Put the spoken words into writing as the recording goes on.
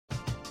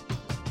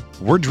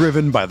We're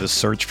driven by the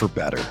search for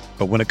better.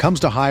 But when it comes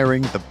to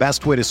hiring, the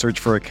best way to search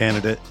for a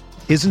candidate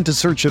isn't to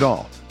search at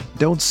all.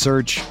 Don't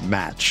search,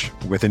 match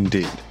with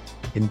Indeed.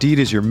 Indeed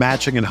is your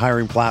matching and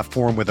hiring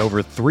platform with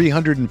over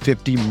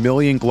 350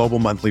 million global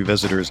monthly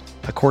visitors,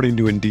 according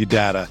to Indeed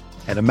data,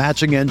 and a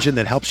matching engine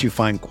that helps you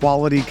find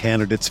quality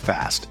candidates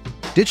fast.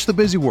 Ditch the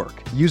busy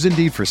work. Use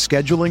Indeed for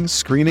scheduling,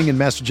 screening, and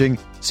messaging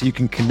so you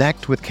can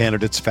connect with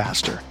candidates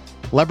faster.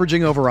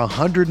 Leveraging over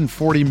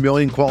 140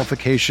 million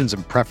qualifications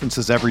and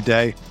preferences every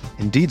day,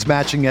 Indeed's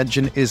matching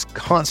engine is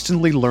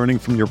constantly learning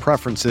from your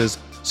preferences,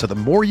 so the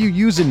more you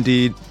use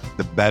Indeed,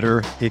 the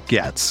better it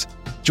gets.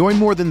 Join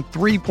more than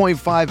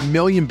 3.5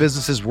 million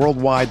businesses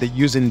worldwide that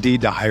use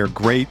Indeed to hire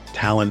great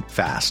talent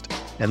fast.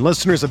 And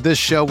listeners of this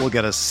show will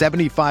get a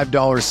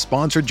 $75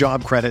 sponsored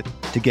job credit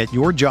to get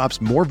your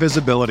jobs more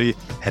visibility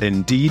at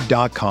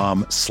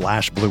Indeed.com/Blue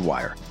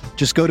Wire.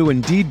 Just go to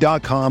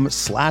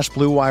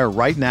Indeed.com/Blue Wire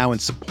right now and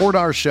support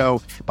our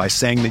show by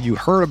saying that you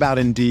heard about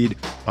Indeed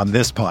on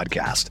this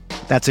podcast.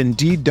 That's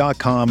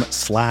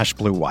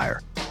Indeed.com/Blue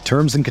Wire.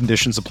 Terms and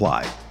conditions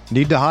apply.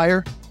 Need to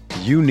hire?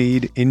 You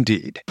need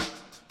Indeed.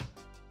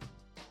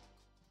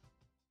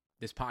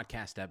 This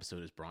podcast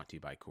episode is brought to you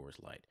by Coors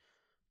Light.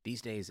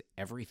 These days,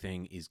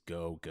 everything is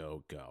go,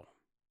 go, go.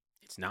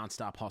 It's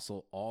nonstop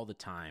hustle all the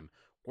time.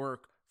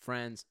 Work,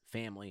 friends,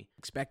 family,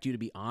 expect you to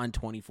be on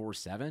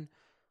 24/7.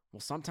 Well,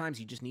 sometimes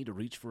you just need to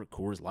reach for a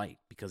Coors Light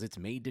because it's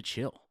made to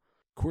chill.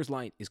 Coors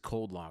Light is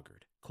cold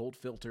lagered, cold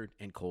filtered,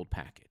 and cold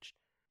packaged.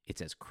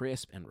 It's as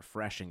crisp and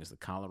refreshing as the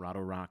Colorado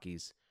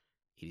Rockies.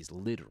 It is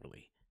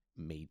literally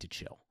made to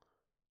chill.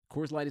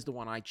 Coors Light is the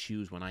one I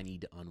choose when I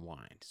need to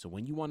unwind. So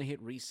when you want to hit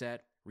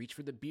reset, reach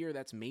for the beer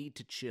that's made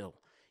to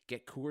chill.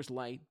 Get Coors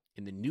Light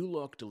in the new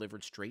look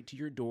delivered straight to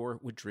your door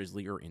with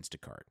Drizzly or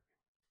Instacart.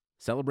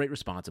 Celebrate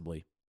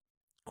responsibly.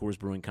 Coors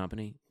Brewing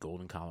Company,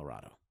 Golden,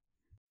 Colorado.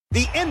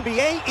 The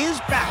NBA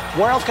is back.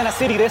 Where else can a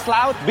city this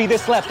loud be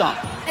this slept on?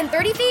 And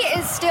 30 feet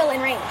is still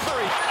in range.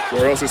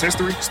 Where else is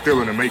history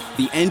still in the making?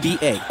 The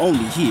NBA,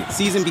 only here.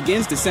 Season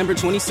begins December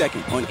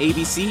 22nd on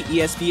ABC,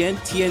 ESPN,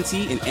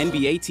 TNT, and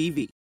NBA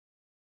TV.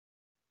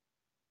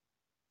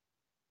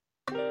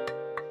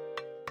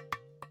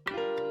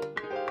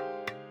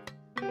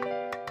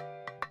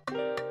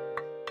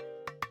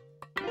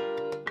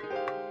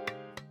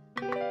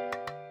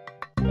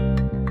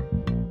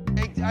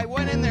 I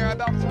went in there, I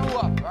about threw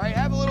up, all right?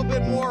 Have a little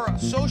bit more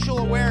social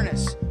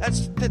awareness.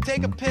 That's to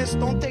take a piss,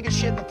 don't take a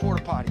shit in the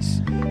porta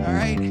potties, all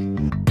right?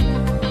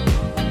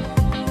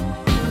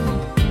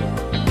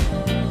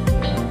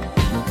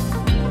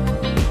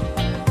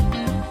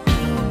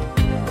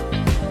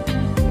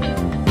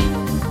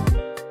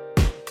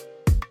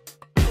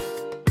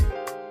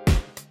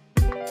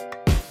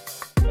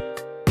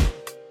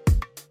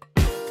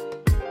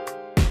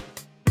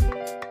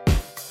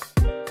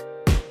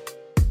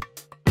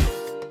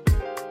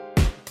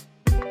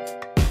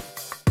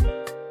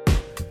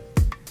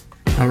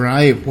 All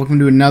right, welcome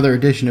to another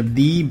edition of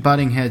the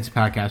Butting Heads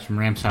podcast from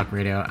Rams Talk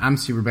Radio. I'm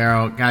Super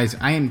Barrel. Guys,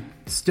 I am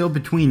still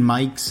between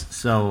mics,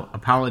 so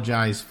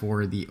apologize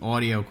for the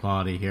audio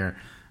quality here.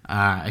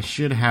 I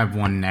should have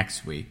one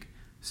next week,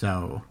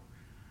 so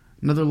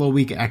another little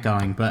week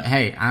echoing. But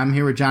hey, I'm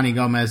here with Johnny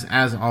Gomez,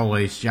 as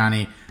always.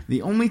 Johnny,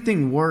 the only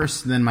thing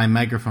worse than my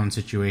microphone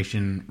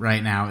situation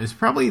right now is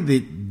probably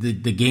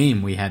the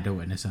game we had to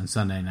witness on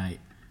Sunday night.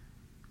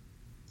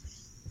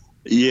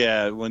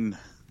 Yeah,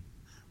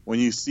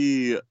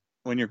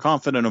 when you're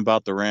confident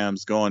about the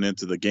Rams going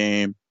into the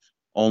game,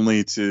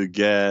 only to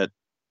get,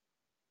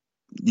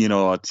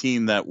 a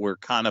team that we're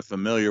kind of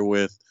familiar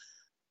with,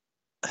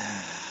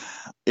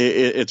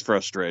 it's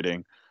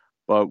frustrating.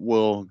 But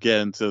we'll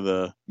get into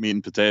the meat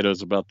and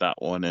potatoes about that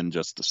one in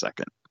just a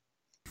second.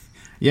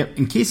 Yep,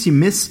 in case you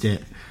missed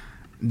it,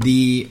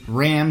 the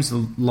Rams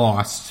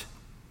lost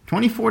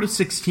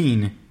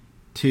 24-16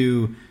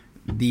 to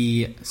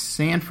the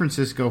San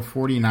Francisco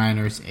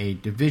 49ers, a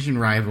division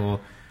rival,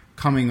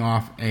 coming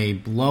off a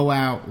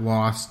blowout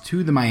loss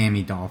to the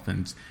Miami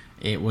Dolphins.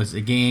 It was a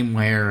game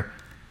where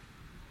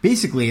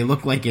basically it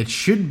looked like it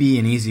should be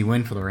an easy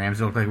win for the Rams.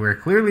 It looked like we were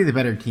clearly the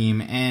better team.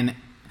 And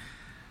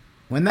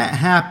when that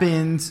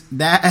happens,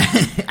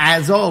 that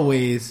as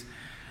always,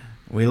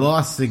 we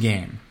lost the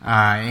game.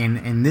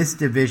 In this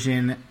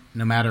division,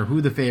 no matter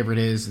who the favorite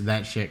is,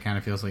 that shit kind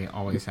of feels like it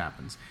always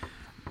happens.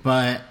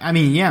 But,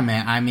 yeah,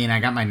 man. I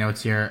got my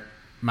notes here.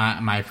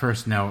 My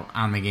first note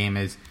on the game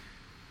is,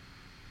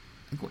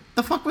 what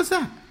the fuck was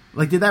that?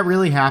 Did that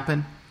really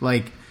happen?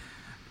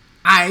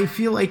 I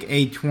feel like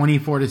a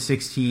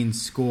 24-16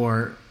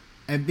 score,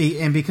 and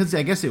because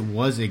I guess it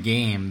was a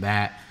game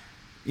that,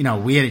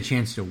 we had a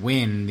chance to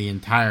win the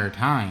entire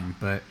time,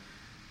 but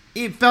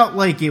it felt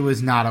like it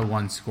was not a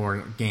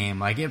one-score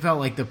game. It felt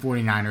like the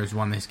 49ers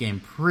won this game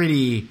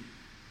pretty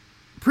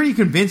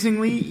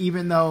convincingly,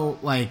 even though,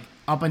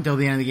 up until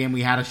the end of the game,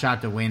 we had a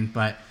shot to win.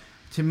 But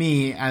to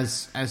me,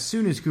 as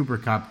soon as Cooper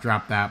Kupp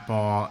dropped that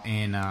ball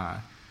in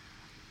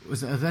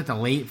was that the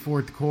late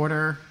fourth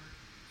quarter?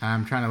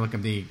 I'm trying to look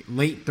at the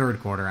late third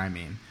quarter,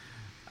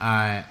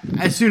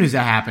 as soon as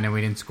that happened and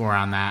we didn't score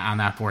on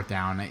that fourth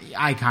down,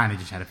 I kind of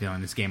just had a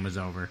feeling this game was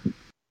over.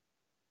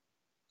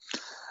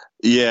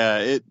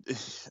 Yeah,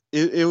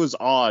 it was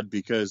odd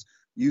because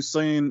you've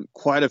seen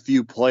quite a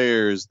few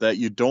players that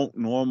you don't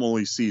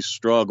normally see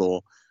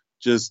struggle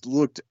just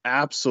looked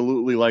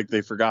absolutely like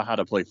they forgot how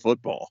to play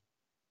football.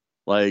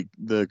 Like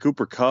the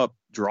Cooper Kupp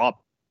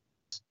drop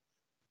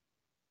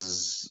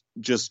is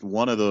just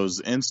one of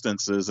those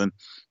instances. And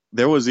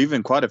there was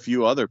even quite a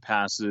few other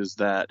passes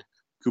that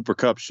Cooper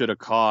Kupp should have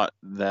caught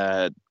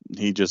that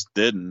he just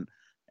didn't.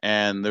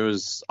 And there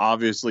was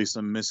obviously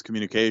some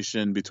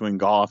miscommunication between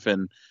Goff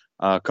and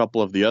a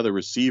couple of the other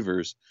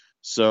receivers.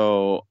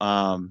 So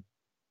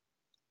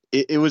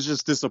it was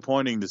just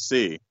disappointing to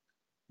see.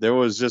 There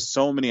was just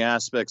so many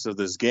aspects of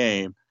this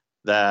game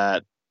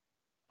that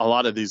a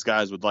lot of these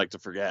guys would like to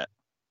forget.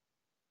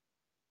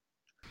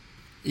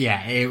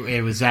 Yeah,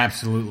 it was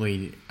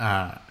absolutely,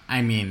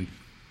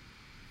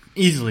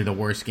 easily the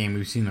worst game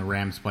we've seen the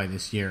Rams play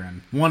this year,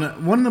 and one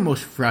of the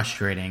most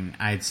frustrating,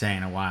 I'd say,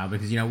 in a while,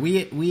 because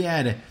we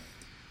had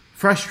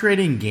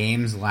frustrating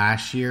games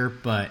last year,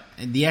 but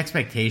the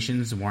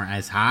expectations weren't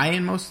as high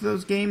in most of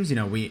those games.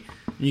 You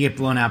get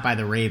blown out by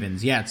the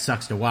Ravens. Yeah, it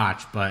sucks to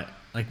watch, but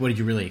like, what did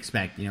you really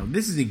expect?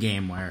 This is a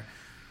game where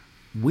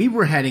we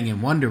were heading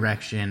in one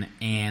direction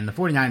and the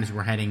 49ers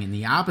were heading in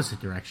the opposite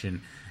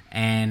direction,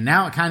 and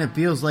now it kind of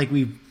feels like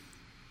we've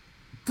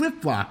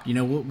flip-flopped.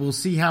 We'll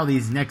see how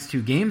these next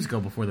two games go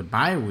before the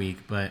bye week,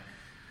 but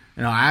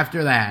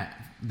after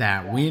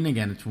that win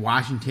against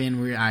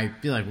Washington, I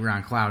feel like we're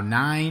on cloud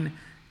 9.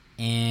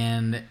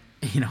 And,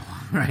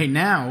 right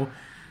now,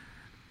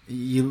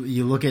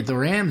 you look at the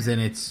Rams and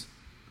it's,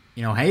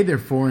 hey, they're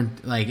 4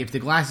 like, if the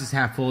glass is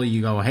half full,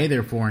 you go, hey,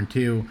 they're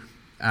 4-2.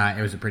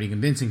 It was a pretty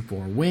convincing 4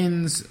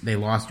 wins. They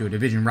lost to a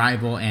division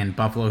rival and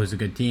Buffalo, who's a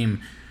good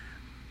team.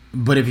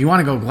 But if you want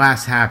to go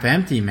glass half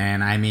empty,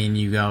 man,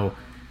 you go,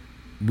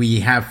 we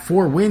have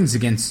 4 wins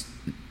against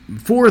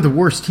 4 of the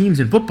worst teams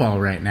in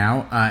football right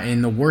now,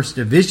 in the worst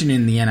division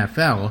in the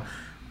NFL.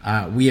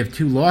 We have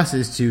 2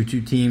 losses to 2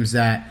 teams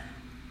that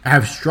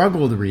have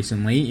struggled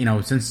recently.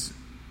 Since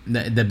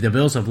the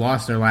Bills have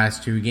lost their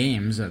last 2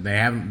 games,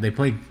 they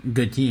played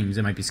good teams.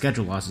 It might be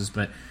schedule losses,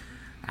 but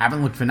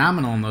haven't looked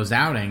phenomenal in those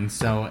outings.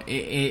 So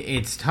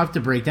it's tough to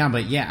break down.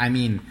 But yeah,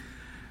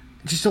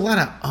 just a lot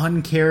of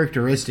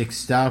uncharacteristic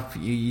stuff.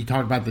 You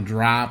talk about the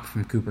drop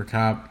from Cooper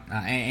Kupp,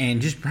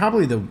 and just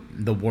probably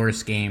the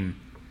worst game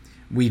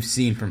we've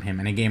seen from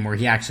him in a game where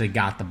he actually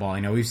got the ball.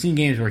 We've seen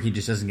games where he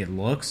just doesn't get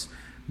looks,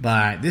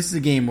 but this is a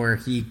game where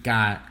he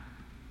got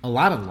a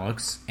lot of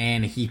looks,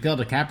 and he failed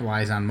to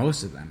capitalize on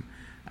most of them.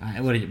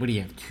 What do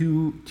you have?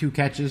 Two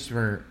catches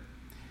for...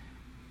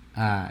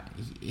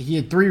 he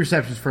had 3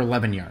 receptions for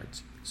 11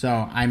 yards. So,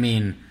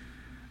 on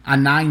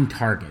 9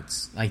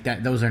 targets. Like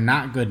that, those are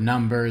not good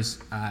numbers.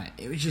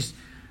 It was just...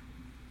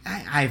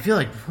 I feel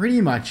like pretty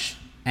much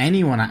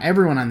everyone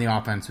on the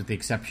offense, with the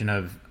exception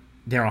of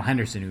Darrell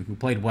Henderson, who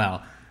played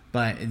well,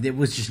 but it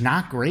was just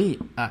not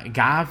great.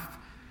 Goff...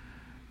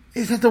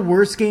 Is that the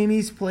worst game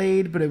he's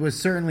played? But it was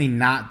certainly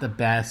not the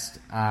best.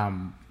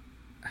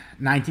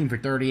 19 for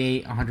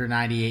 38,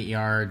 198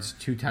 yards,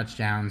 2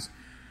 touchdowns,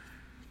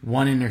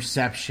 1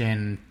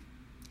 interception.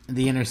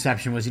 The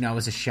interception was, it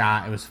was a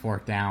shot. It was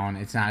 4th down.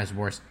 It's not his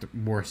worst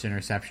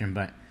interception,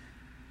 but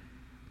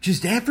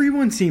just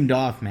everyone seemed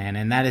off, man.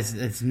 And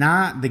it's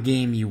not the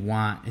game you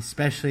want,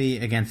 especially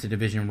against a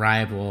division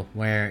rival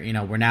where,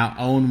 we're now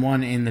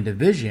 0-1 in the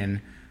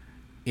division.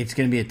 It's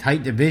going to be a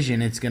tight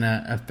division. It's going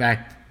to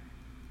affect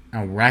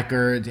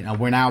records.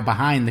 We're now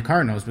behind the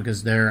Cardinals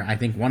because they're, I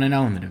think,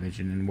 1-0 in the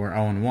division, and we're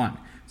 0-1.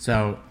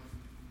 So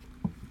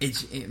it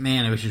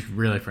was just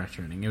really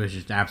frustrating. It was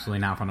just absolutely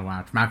not fun to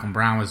watch. Malcolm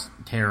Brown was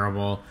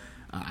terrible.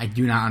 I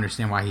do not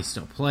understand why he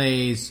still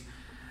plays.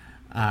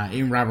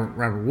 Even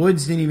Robert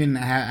Woods didn't even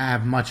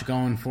have much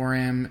going for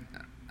him.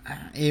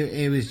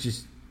 It was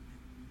just,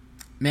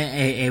 man,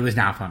 it was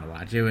not fun to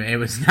watch. It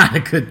was not a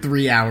good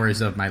 3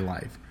 hours of my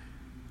life.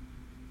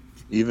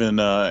 Even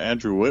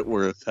Andrew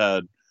Whitworth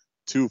had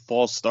 2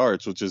 false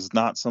starts, which is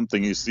not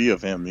something you see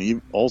of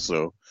him.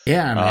 Also,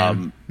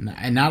 man,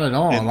 and not at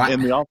all.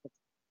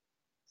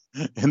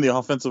 In the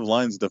offensive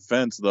line's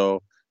defense,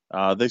 though,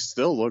 they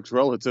still looked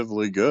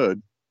relatively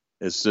good.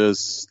 It's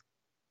just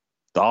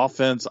the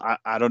offense.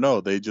 I don't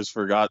know. They just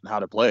forgot how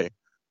to play.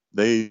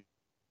 They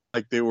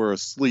were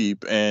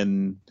asleep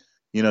and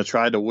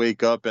tried to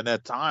wake up. And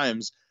at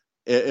times,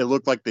 it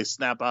looked like they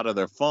snap out of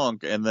their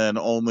funk, and then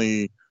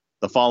only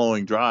the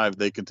following drive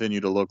they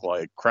continue to look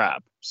like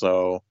crap.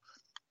 So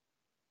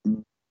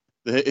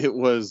it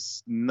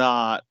was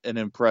not an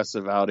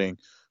impressive outing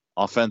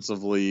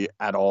offensively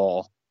at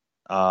all.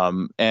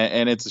 And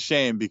it's a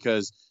shame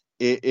because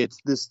it's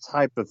this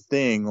type of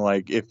thing.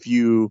 Like, if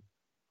you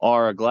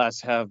are a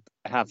glass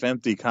half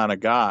empty kind of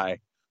guy,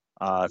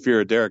 if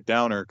you're a Derek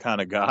Downer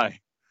kind of guy,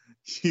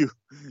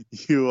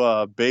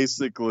 you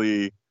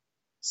basically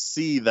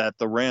see that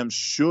the Rams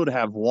should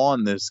have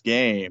won this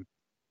game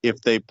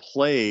if they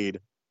played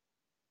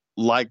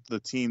like the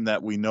team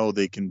that we know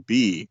they can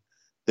be.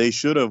 they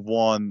should have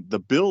won the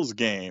Bills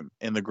game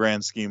in the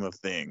grand scheme of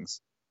things,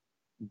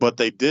 but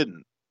they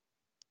didn't.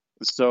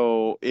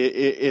 So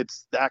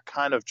it's that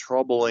kind of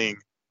troubling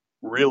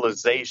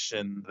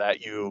realization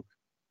that you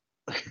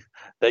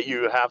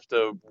have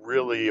to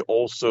really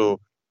also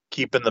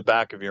keep in the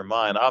back of your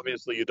mind.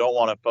 Obviously, you don't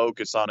want to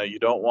focus on it. You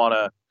don't want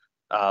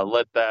to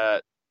let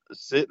that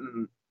sit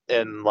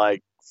and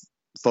like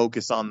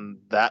focus on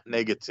that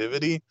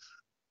negativity.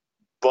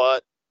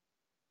 But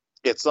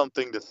it's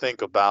something to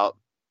think about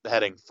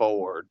heading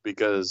forward,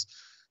 because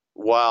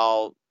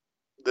while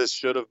this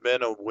should have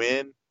been a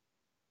win,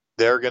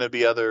 there are going to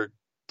be other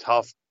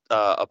tough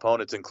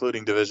opponents,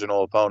 including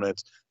divisional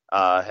opponents,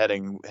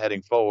 heading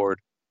forward.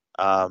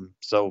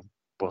 So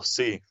we'll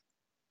see.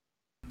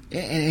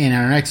 And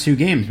our next two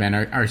games, man,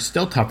 are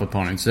still tough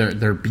opponents.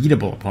 They're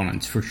beatable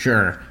opponents for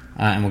sure.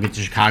 And we'll get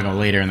to Chicago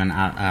later, and then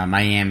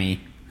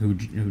Miami, who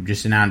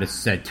just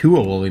announced that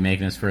Tua will be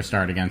making his first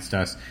start against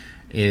us,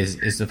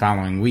 is the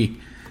following week.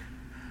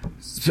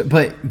 So,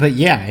 but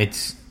yeah,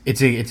 it's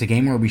a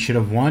game where we should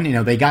have won. You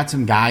know, they got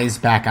some guys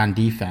back on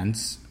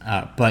defense,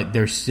 but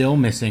they're still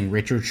missing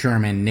Richard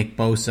Sherman, Nick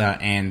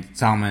Bosa, and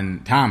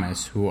Solomon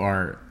Thomas, who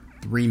are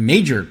three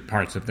major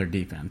parts of their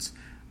defense.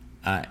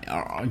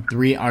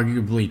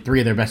 Arguably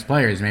three of their best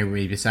players,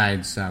 maybe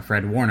besides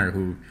Fred Warner,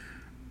 who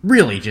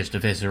really just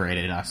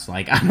eviscerated us,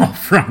 like on all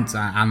fronts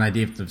on the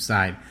defensive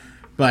side.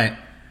 But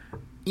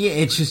yeah,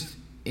 it's just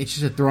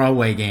a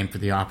throwaway game for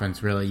the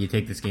offense. Really, you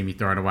take this game, you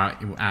throw it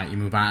out, you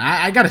move on.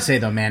 I gotta say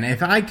though, man,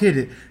 if I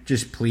could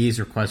just please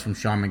request from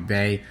Sean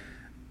McVay,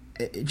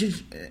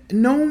 just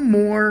no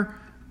more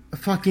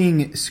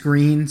fucking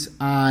screens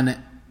on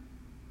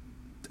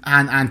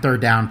third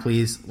down,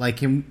 please. Like,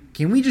 can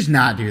we just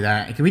not do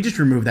that? Can we just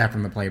remove that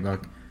from the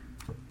playbook?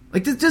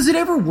 Like, does it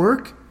ever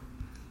work?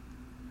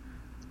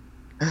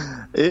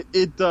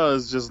 It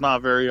does, just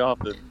not very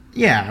often.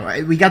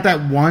 Yeah, we got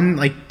that one,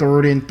 like,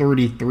 3rd and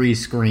 33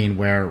 screen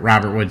where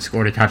Robert Woods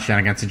scored a touchdown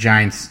against the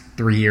Giants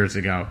 3 years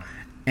ago.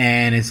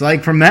 And it's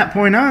like, from that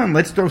point on,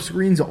 let's throw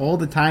screens all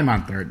the time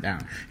on third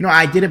down. You know,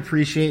 I did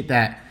appreciate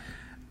that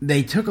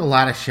they took a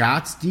lot of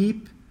shots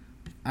deep,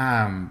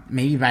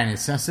 maybe by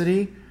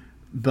necessity,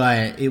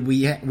 but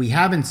we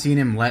haven't seen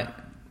him let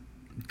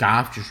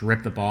Goff just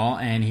rip the ball,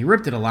 and he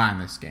ripped it a lot in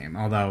this game,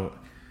 although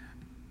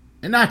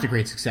not to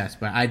great success.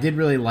 But I did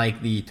really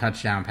like the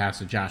touchdown pass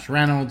to Josh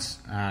Reynolds.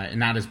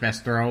 Not his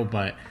best throw,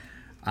 but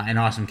an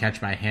awesome catch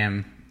by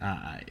him.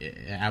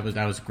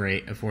 That was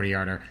great, a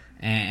 40-yarder.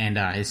 And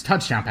his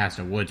touchdown pass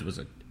to Woods was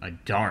a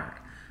dart.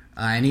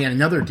 And he had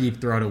another deep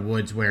throw to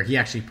Woods where he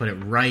actually put it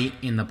right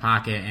in the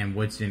pocket, and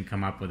Woods didn't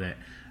come up with it.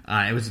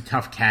 It was a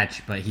tough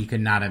catch, but he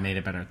could not have made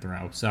a better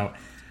throw. So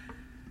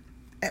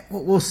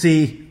we'll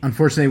see.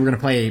 Unfortunately, we're going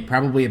to play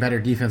probably a better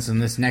defense than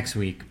this next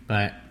week,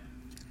 but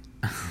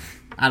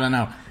I don't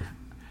know.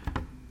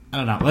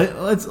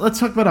 Let's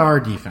talk about our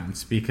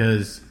defense,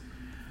 because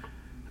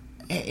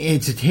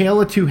it's a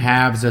tale of two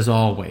halves as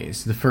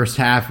always. The first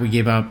half we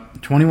gave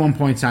up 21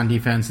 points on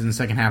defense, and the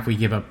second half we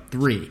gave up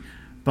 3.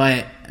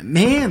 But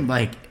man,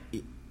 like,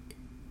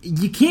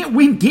 you can't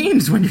win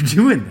games when you're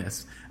doing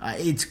this.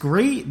 It's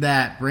great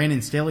that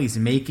Brandon Staley's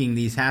making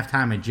these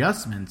halftime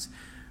adjustments,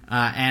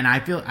 and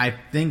I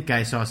think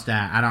I saw a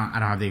stat. I don't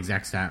have the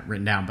exact stat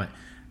written down, but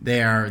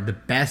they are the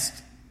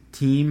best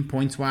team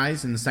points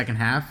wise in the second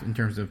half in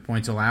terms of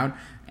points allowed,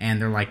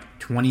 and they're like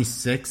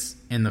 26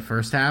 in the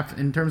first half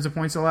in terms of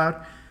points allowed.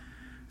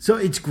 So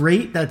it's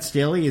great that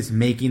Staley is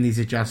making these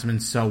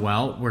adjustments so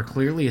well. We're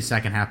clearly a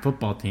second half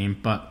football team,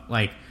 but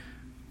like,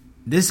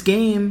 this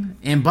game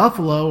and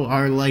Buffalo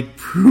are like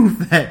proof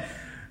that,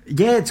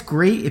 yeah, it's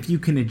great if you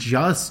can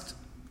adjust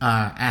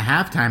at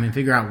halftime and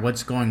figure out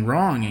what's going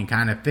wrong and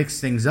kind of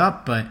fix things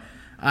up. But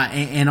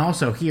and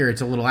also here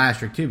it's a little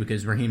asterisk too,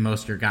 because Raheem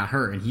Mostert got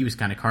hurt and he was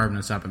kind of carving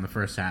us up in the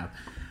first half.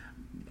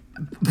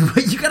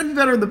 But you got to be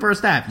better in the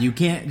first half. You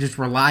can't just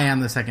rely on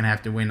the second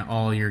half to win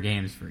all your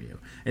games for you,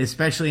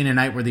 especially in a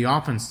night where the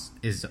offense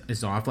is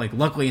off. Like,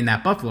 luckily in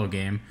that Buffalo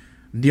game,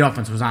 the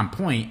offense was on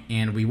point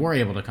and we were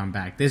able to come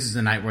back. This is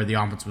a night where the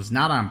offense was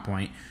not on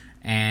point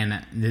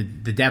and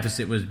the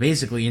deficit was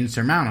basically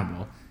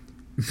insurmountable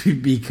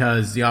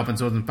because the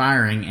offense wasn't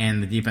firing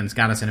and the defense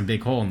got us in a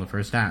big hole in the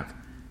first half.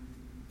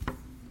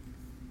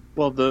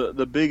 Well,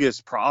 the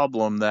biggest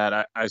problem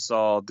that I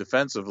saw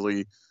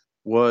defensively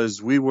was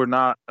we were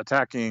not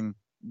attacking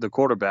the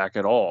quarterback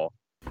at all.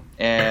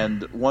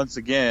 And once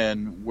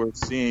again, we're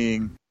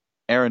seeing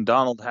Aaron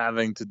Donald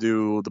having to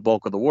do the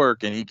bulk of the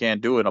work, and he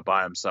can't do it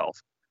by himself.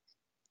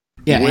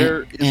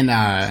 Yeah, and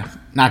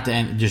not to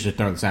end, just to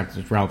throw this out because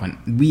it's relevant,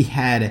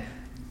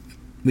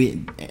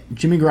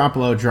 Jimmy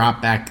Garoppolo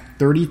dropped back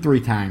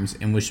 33 times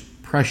and was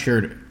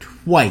pressured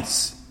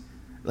twice.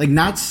 Like,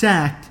 not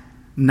sacked,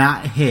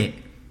 not hit,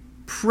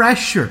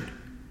 pressured.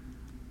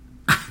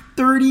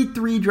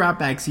 33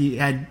 dropbacks. He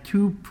had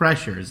 2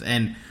 pressures.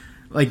 And,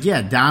 like,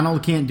 yeah,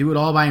 Donald can't do it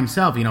all by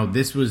himself. You know,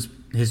 this was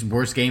his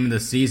worst game of the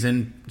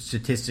season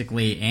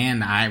statistically,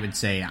 and I would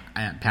say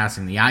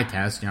passing the eye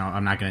test. You know,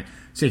 I'm not going to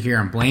sit here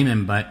and blame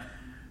him, but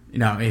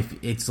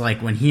if it's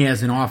like when he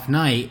has an off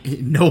night,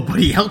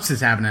 nobody else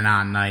is having an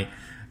on night.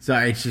 So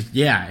it's just,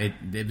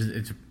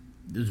 it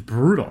was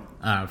brutal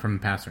from the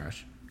pass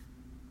rush.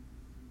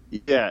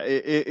 Yeah,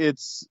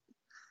 it's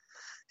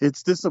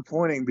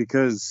disappointing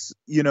because,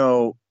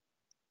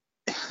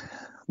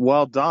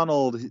 while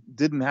Donald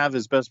didn't have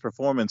his best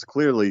performance,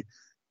 clearly,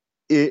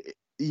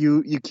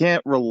 you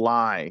can't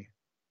rely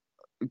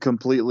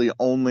completely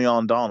only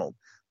on Donald.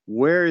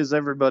 Where is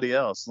everybody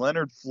else?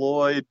 Leonard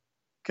Floyd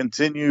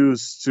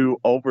continues to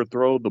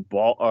overthrow the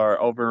ball,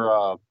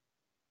 or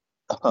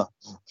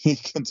he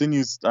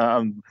continues.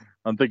 I'm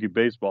thinking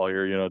baseball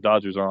here.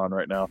 Dodgers are on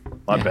right now.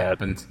 My bad.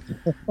 Happens.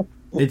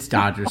 It's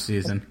Dodgers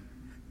season.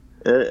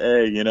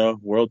 Hey,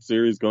 World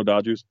Series, go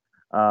Dodgers.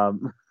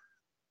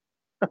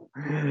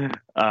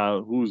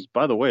 Who's,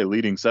 by the way,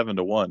 leading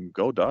 7-1.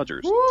 Go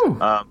Dodgers. Woo!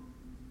 Yeah,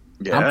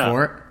 I'm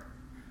for it.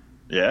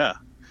 Yeah,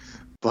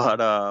 but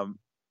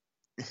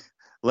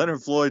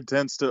Leonard Floyd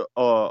tends to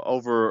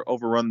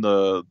overrun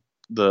the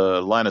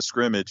line of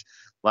scrimmage,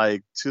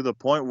 like to the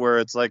point where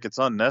it's like it's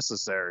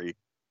unnecessary.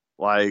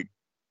 Like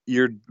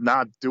you're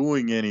not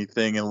doing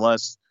anything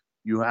unless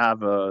you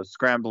have a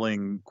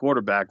scrambling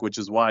quarterback, which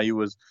is why he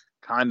was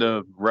kind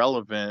of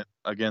relevant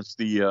against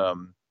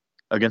the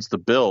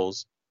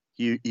Bills.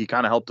 He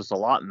kind of helped us a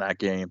lot in that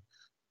game.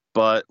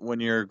 But when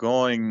you're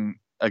going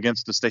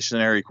against a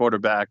stationary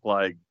quarterback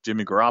like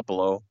Jimmy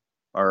Garoppolo,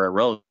 or a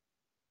relatively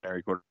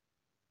quarterback,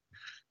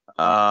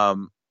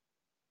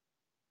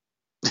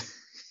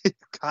 it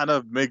kind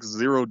of makes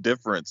zero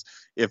difference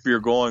if you're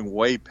going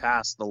way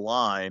past the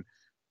line.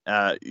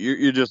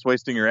 You're just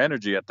wasting your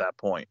energy at that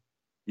point.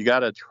 You got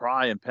to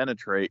try and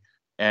penetrate,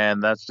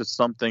 and that's just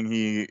something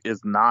he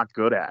is not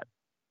good at.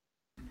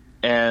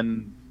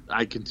 And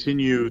I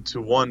continue to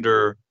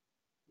wonder,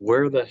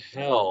 where the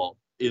hell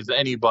is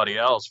anybody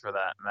else for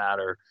that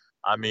matter?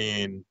 I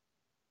mean,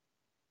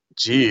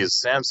 geez,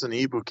 Samson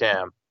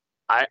Ebukam.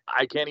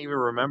 I can't even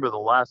remember the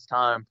last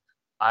time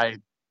I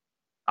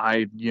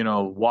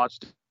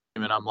watched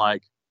him and I'm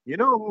like,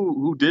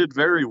 who did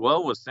very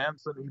well was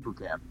Samson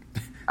Ebukam.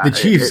 The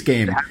Chiefs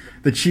game.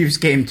 The Chiefs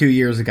game 2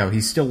 years ago.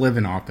 He's still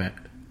living off it.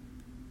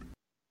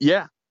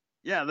 Yeah.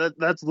 Yeah,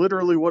 that's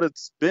literally what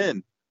it's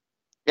been.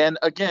 And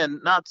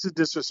again, not to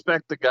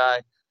disrespect the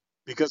guy,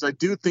 because I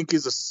do think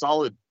he's a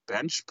solid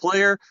bench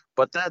player,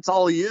 but that's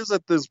all he is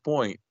at this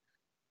point.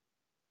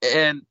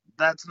 And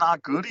that's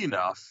not good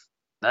enough.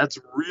 That's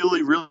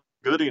really, really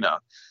good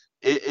enough.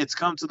 It's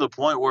come to the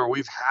point where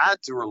we've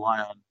had to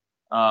rely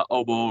on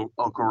Obo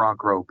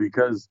Okoronkwo,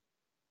 because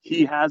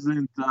he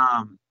hasn't,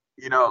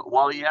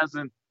 while he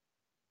hasn't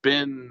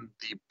been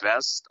the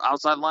best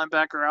outside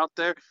linebacker out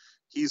there,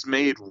 he's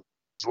made,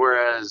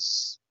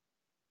 whereas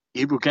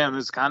Ebukam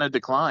has kind of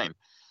declined.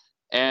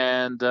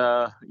 And,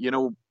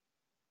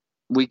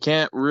 we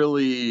can't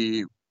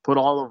really put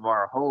all of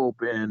our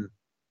hope in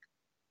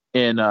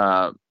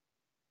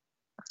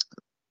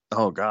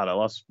oh God, I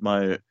lost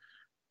my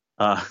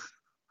I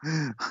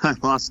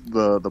lost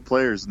the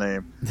player's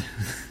name.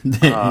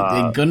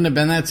 It couldn't have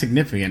been that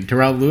significant.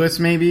 Terrell Lewis,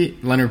 maybe?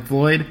 Leonard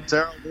Floyd?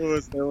 Terrell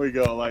Lewis, there we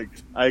go. Like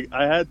I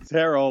had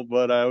Terrell,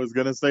 but I was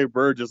gonna say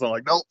Burgess. I'm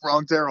like, nope,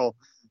 wrong Terrell.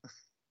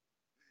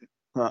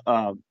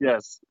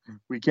 Yes,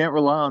 we can't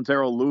rely on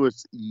Terrell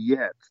Lewis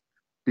yet,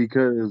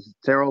 because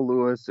Terrell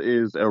Lewis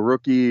is a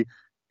rookie,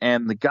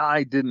 and the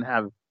guy didn't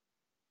have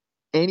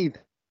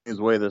anything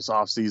his way this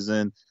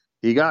offseason.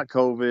 He got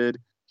COVID.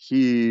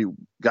 He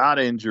got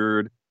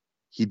injured.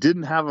 He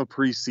didn't have a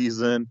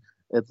preseason.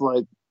 It's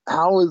like,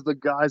 how is the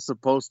guy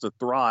supposed to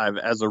thrive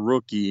as a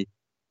rookie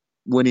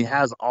when he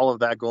has all of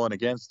that going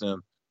against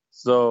him?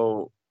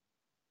 So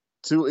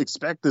to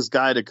expect this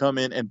guy to come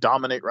in and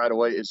dominate right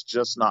away is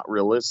just not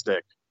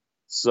realistic.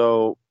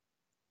 So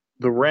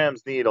the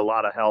Rams need a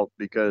lot of help,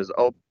 because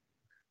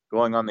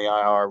going on the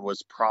IR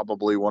was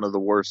probably one of the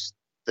worst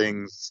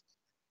things,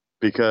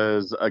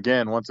 because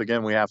once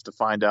again, we have to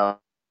find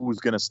out who's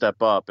going to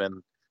step up.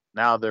 And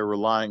now they're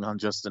relying on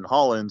Justin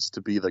Hollins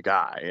to be the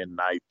guy. And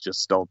I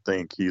just don't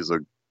think he's a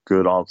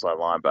good outside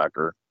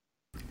linebacker.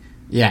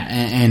 Yeah,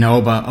 and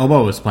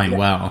Obo was playing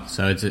well,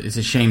 so it's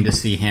a shame to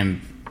see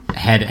him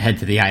head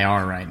to the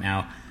IR right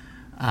now.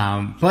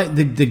 But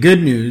the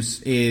good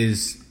news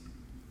is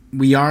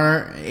we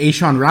are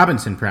A'Shawn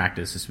Robinson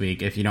practice this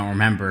week, if you don't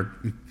remember,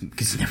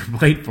 because he never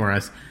played for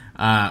us.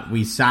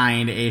 We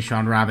signed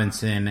A'Shawn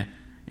Robinson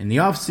in the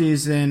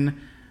offseason.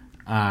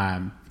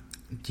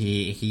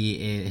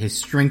 His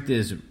strength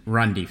is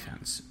run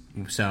defense,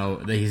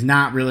 so he's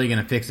not really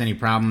going to fix any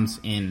problems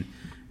in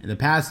the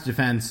pass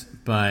defense,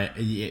 but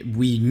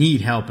we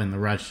need help in the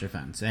rush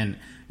defense. And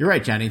you're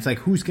right, Johnny. It's like,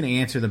 who's going to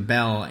answer the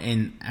bell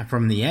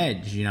from the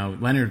edge?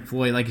 Leonard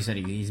Floyd, like you said,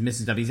 he's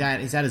missing stuff. He's had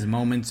his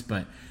moments,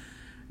 but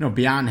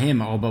beyond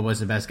him, Oba was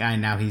the best guy,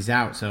 and now he's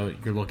out. So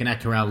you're looking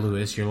at Terrell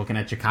Lewis. You're looking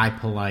at Ja'Kai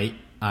Polite.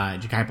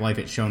 Ja'Kai Polite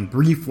has shown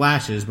brief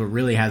flashes, but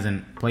really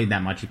hasn't played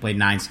that much. He played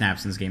 9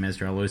 snaps in this game as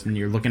Terrell Lewis. And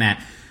you're looking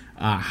at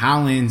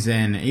Hollins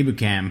and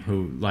Ebukam,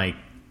 who, I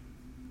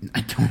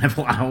don't have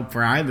a lot of hope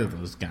for either of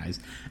those guys.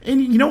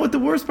 And you know what the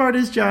worst part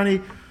is,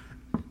 Johnny?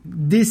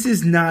 this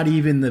is not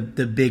even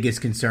the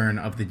biggest concern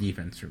of the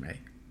defense for me.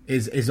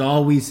 Is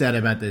all we said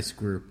about this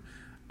group.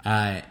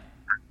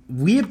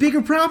 We have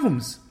bigger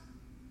problems.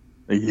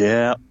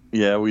 Yeah,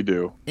 we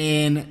do.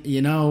 And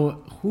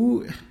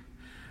who?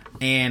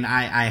 And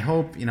I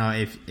hope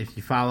if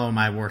you follow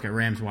my work at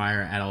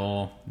RamsWire at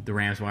all, the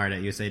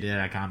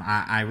RamsWire.usa.com,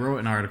 I wrote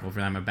an article for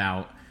them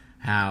about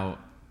how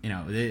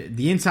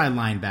the inside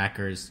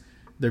linebackers,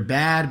 they're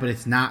bad, but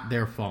it's not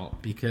their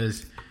fault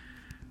because.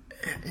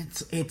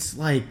 It's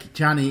like,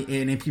 Johnny,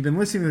 and if you've been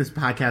listening to this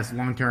podcast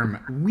long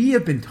term, we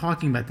have been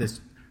talking about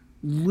this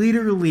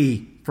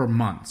literally for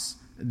months,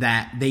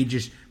 that they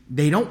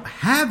don't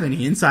have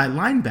any inside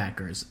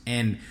linebackers,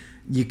 and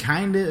we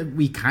kind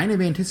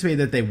of anticipated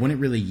that they wouldn't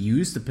really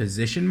use the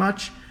position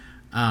much,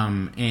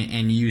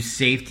 and use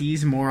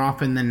safeties more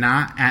often than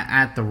not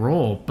at the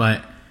role,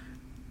 but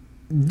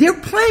they're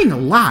playing a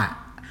lot.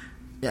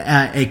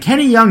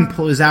 Kenny Young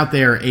was out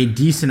there a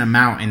decent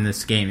amount in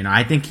this game.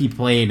 I think he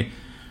played,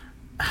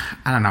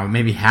 I don't know,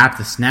 maybe half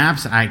the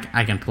snaps.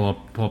 I can pull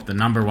up the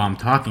number while I'm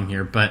talking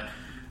here, but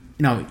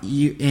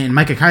and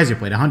Micah Kiser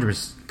played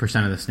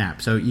 100% of the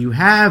snaps. So you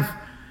have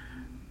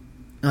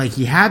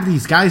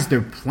these guys,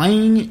 they're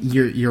playing.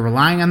 You're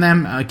relying on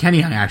them.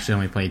 Kenny Young actually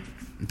only played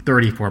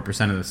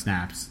 34% of the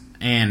snaps,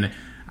 and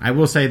I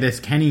will say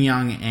this: Kenny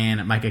Young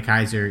and Micah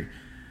Kiser.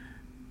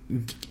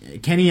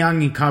 Kenny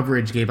Young in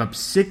coverage gave up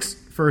 6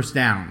 first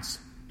downs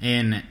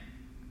in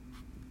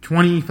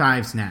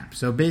 25 snaps.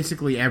 So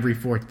basically every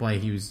fourth play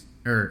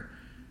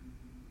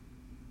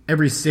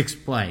every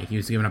sixth play he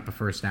was giving up a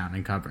first down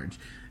in coverage.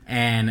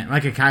 And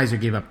Micah Kiser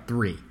gave up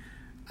 3.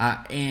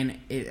 And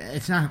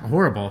it's not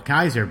horrible,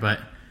 Kiser, but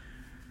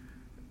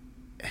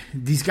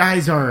these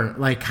guys are,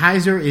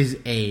 Kiser is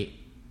a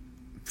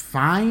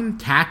fine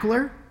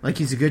tackler.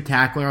 He's a good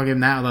tackler, I'll give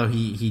him that, although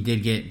he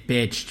did get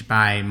bitched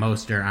by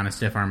Mostert on a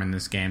stiff arm in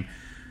this game.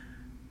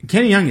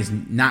 Kenny Young is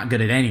not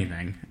good at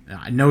anything.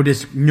 No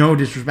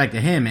disrespect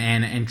to him.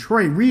 And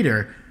Troy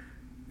Reeder,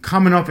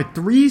 coming off a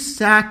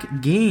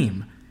 3-sack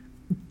game,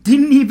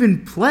 didn't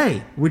even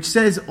play, which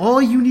says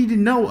all you need to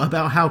know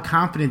about how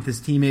confident this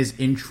team is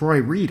in Troy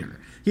Reeder.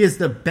 He has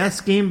the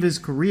best game of his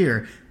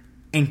career,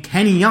 and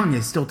Kenny Young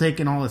is still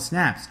taking all the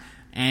snaps.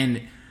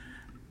 And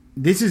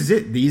this is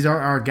it. These are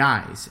our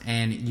guys.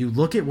 And you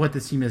look at what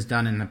this team has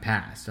done in the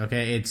past,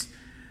 okay? It's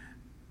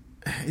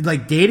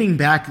like dating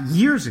back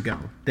years ago.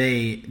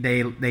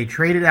 They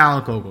traded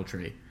Alec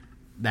Ogletree.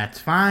 That's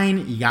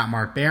fine. You got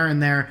Mark Barron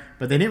there,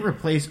 but they didn't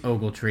replace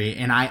Ogletree.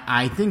 And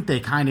I think they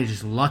kind of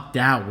just lucked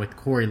out with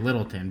Corey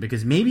Littleton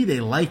because maybe they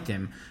liked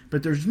him,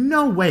 but there's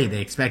no way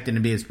they expected him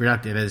to be as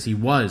productive as he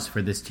was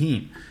for this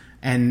team.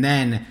 And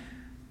then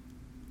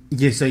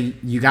so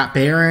you got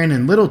Barron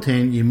and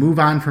Littleton. You move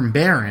on from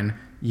Barron.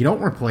 You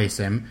don't replace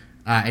him.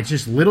 It's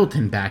just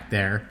Littleton back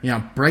there.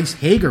 Bryce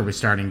Hager was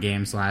starting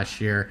games last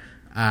year.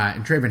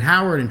 And Trayvon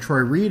Howard and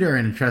Troy Reeder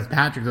and Trevor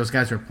Patrick, those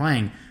guys were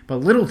playing. But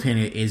Littleton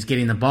is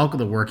getting the bulk of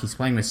the work. He's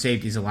playing with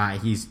safeties a lot.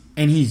 He's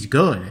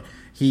good.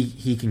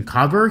 He can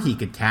cover. He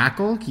could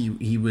tackle.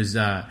 He was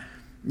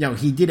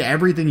he did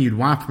everything you'd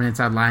want from an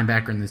inside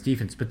linebacker in this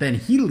defense. But then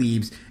he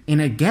leaves,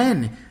 and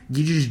again,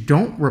 you just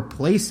don't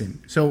replace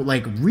him. So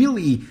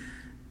really,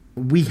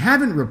 we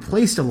haven't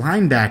replaced a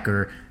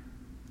linebacker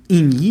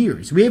in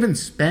years. We haven't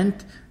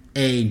spent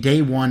a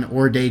day 1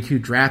 or day 2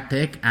 draft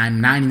pick, I'm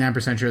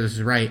 99% sure this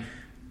is right,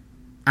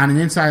 on an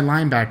inside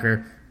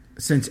linebacker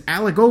since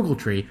Alec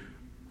Ogletree,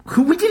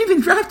 who we didn't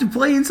even draft to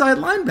play inside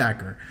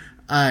linebacker.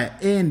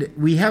 And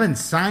we haven't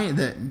signed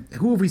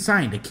who have we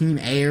signed? Akeem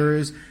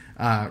Ayers,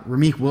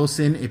 Ramik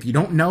Wilson. If you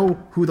don't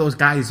know who those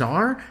guys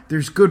are,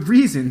 there's good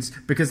reasons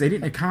because they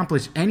didn't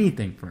accomplish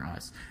anything for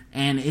us.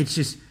 And it's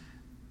just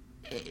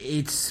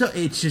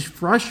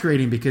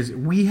frustrating because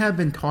we have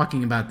been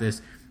talking about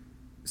this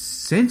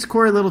since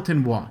Corey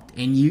Littleton walked,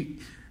 and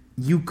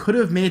you could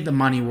have made the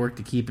money work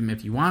to keep him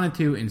if you wanted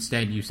to.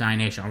 Instead, you sign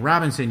Ashawn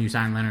Robinson, you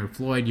sign Leonard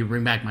Floyd, you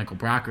bring back Michael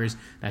Brockers.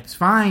 That's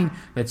fine.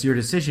 That's your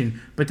decision.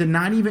 But to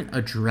not even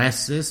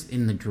address this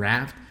in the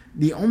draft,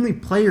 the only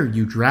player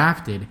you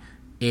drafted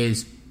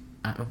is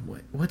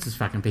what's his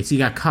fucking face? He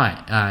got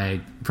cut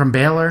from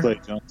Baylor.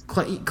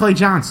 Clay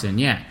Johnson,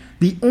 yeah.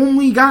 The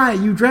only guy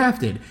you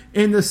drafted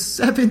in the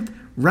 7th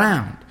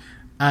round.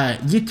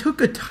 You took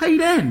a tight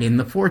end in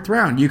the 4th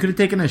round. You could have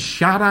taken a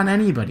shot on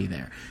anybody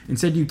there.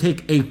 Instead, you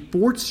take a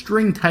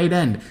 4th-string tight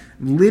end,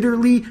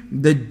 literally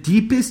the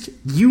deepest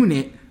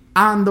unit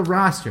on the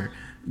roster.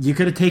 You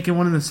could have taken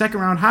one in the 2nd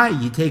round high.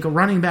 You take a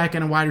running back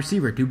and a wide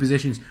receiver, 2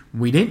 positions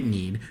we didn't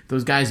need.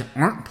 Those guys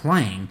aren't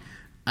playing.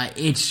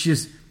 It's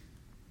just,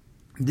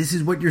 this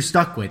is what you're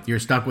stuck with. You're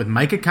stuck with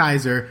Micah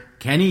Kiser,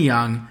 Kenny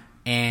Young,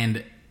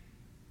 and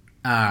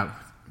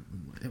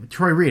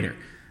Troy Reeder.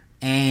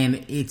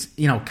 And it's,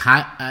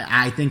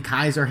 I think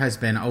Kiser has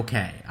been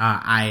okay.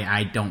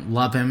 I don't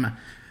love him,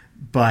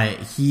 but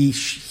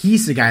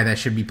he's the guy that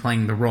should be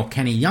playing the role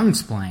Kenny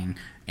Young's playing,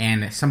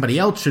 and somebody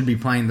else should be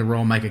playing the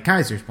role Micah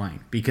Kiser's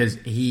playing because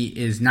he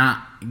is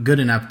not good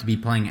enough to be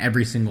playing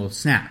every single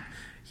snap.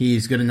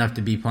 he's good enough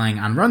to be playing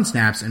on run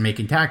snaps and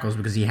making tackles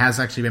because he has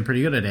actually been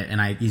pretty good at it, and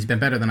he's been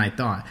better than I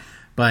thought.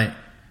 But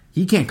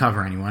he can't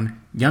cover anyone.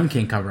 Young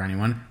can't cover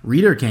anyone.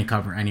 Reader can't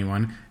cover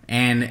anyone.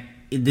 And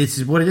this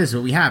is what it is,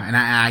 what we have. And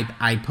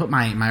I put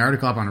my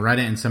article up on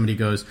Reddit, and somebody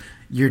goes,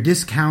 you're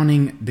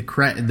discounting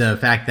the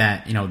fact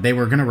that, you know, they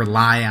were going to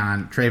rely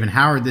on Traven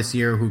Howard this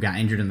year, who got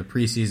injured in the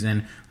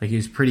preseason. Like, he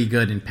was pretty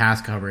good in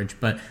pass coverage.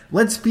 But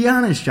let's be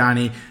honest,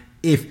 Johnny,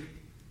 if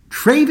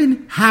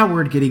Traven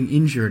Howard getting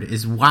injured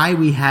is why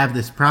we have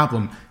this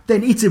problem,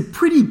 then it's a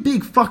pretty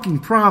big fucking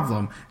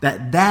problem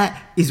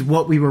that is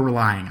what we were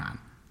relying on.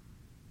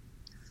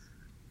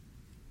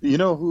 You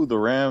know who the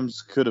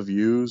Rams could have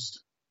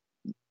used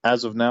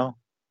as of now?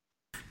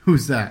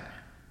 Who's that?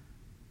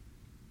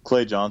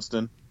 Clay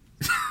Johnston.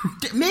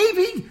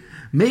 Maybe,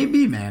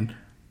 man.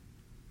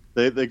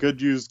 They could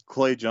use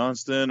Clay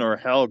Johnston, or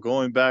hell,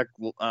 going back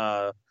to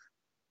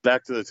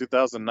the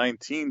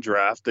 2019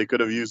 draft, they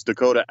could have used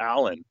Dakota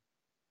Allen.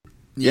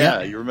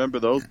 Yeah, you remember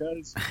those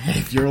guys?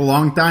 If you're a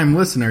long-time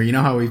listener, you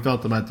know how we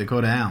felt about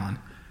Dakota Allen.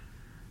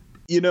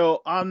 You know,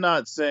 I'm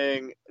not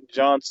saying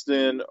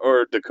Johnston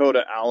or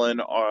Dakota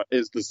Allen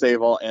is the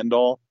save-all,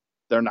 end-all.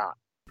 They're not.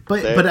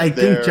 But I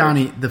think,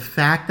 Johnny, the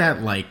fact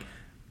that, like,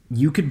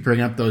 you could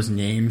bring up those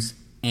names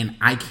and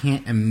I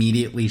can't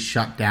immediately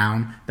shut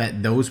down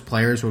that those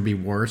players will be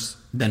worse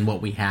than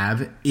what we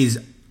have is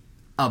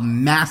a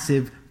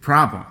massive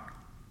problem.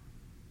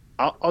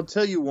 I'll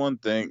tell you one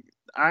thing.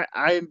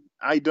 I'm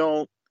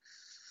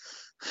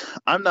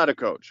not a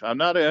coach. I'm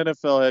not an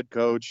NFL head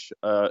coach.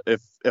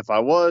 If I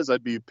was,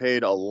 I'd be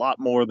paid a lot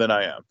more than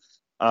I am.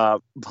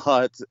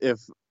 But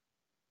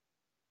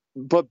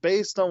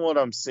based on what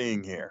I'm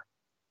seeing here,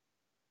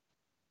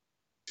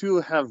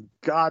 to have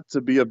got to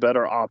be a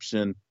better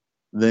option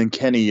than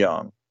Kenny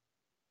Young.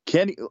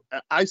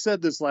 I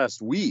said this last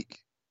week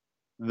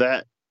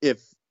that if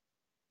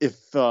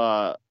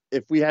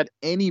we had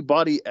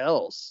anybody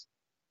else,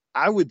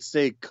 I would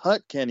say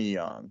cut Kenny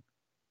Young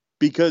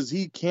because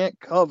he can't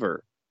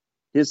cover.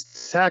 His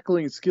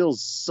tackling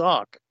skills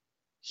suck.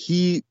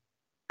 He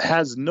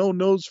has no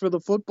nose for the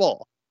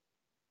football.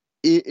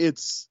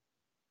 It's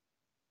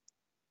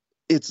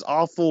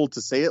awful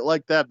to say it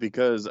like that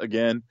because,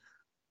 again,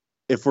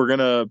 if we're going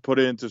to put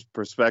it into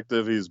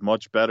perspective, he's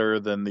much better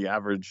than the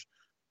average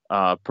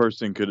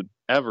person could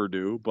ever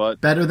do.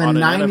 But better than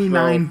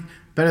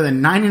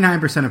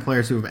 99% of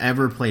players who have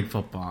ever played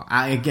football.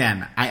 I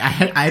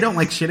don't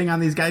like shitting on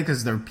these guys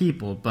because they're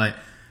people, but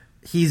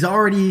he's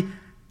already,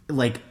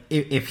 like,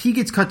 if he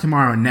gets cut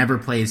tomorrow and never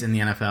plays in the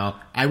NFL,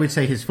 I would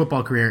say his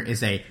football career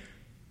is a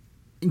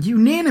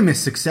unanimous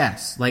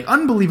success, like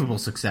unbelievable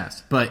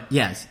success. But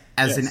yes,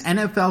 as an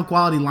NFL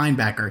quality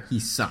linebacker,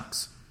 he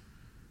sucks.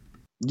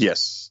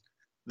 Yes,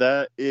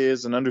 that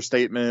is an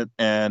understatement.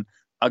 And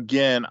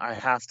again, I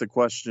have to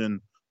question,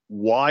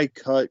 why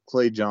cut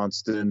Clay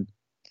Johnston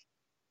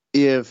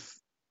if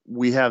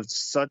we have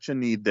such a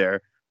need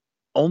there?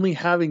 Only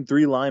having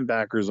 3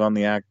 linebackers on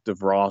the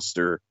active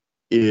roster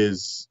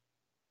is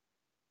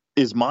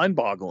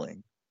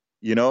mind-boggling,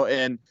 you know.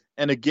 And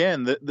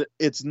again,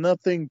 it's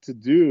nothing to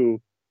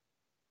do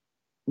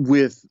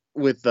with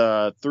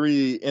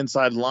 3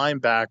 inside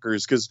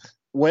linebackers, because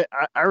when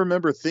I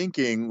remember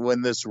thinking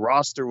when this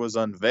roster was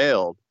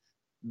unveiled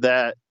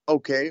that,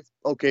 okay,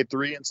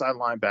 3 inside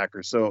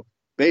linebackers. So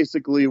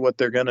basically what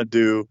they're going to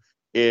do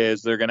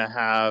is they're going to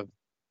have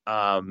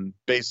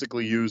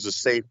basically use a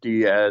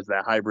safety as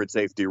that hybrid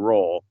safety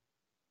role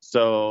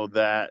so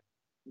that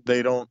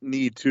they don't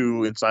need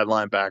 2 inside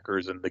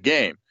linebackers in the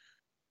game.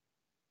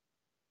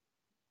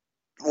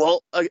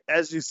 Well,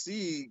 as you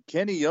see,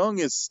 Kenny Young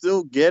is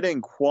still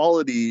getting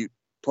quality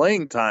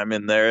playing time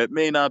in there. It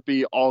may not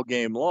be all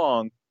game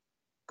long,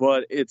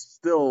 but it's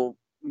still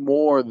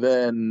more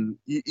than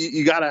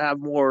you got to have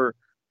more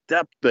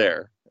depth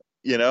there.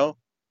 You know,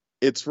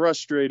 it's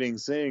frustrating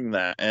seeing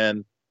that.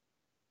 And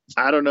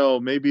I don't know,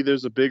 maybe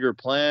there's a bigger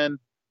plan.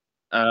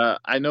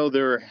 I know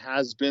there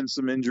has been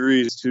some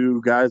injuries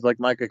to guys like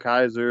Micah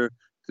Kaiser,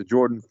 to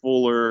Jordan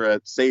Fuller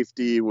at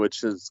safety,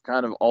 which has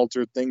kind of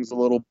altered things a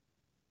little.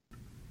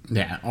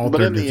 Yeah,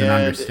 altered is an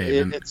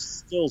understatement. It's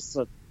still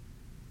such.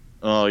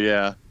 Oh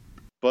yeah,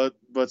 but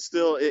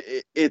still,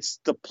 it's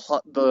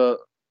the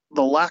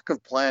lack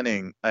of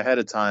planning ahead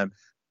of time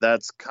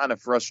that's kind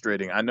of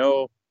frustrating. I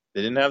know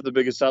they didn't have the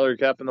biggest salary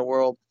cap in the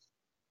world,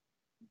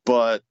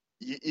 but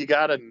you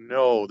got to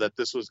know that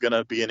this was going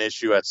to be an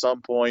issue at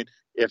some point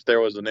if there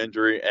was an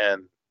injury,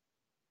 and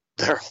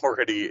there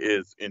already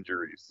is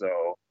injury.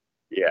 So,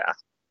 yeah,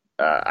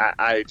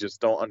 I just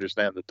don't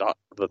understand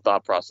the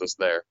thought process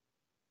there.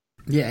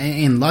 Yeah,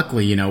 and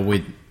luckily, you know,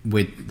 with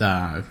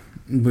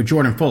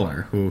Jordan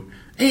Fuller, who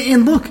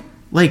and look,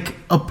 like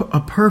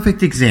a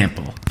perfect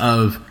example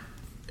of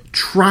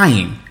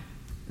trying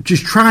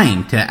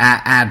to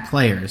add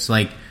players.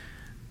 Like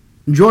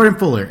Jordan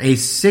Fuller, a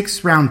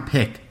 6th round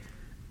pick.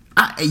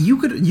 You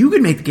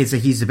could make the case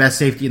that he's the best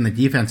safety in the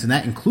defense, and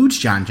that includes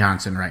John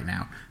Johnson right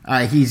now.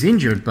 He's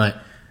injured,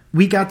 but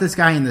we got this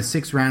guy in the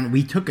 6th round.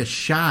 We took a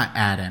shot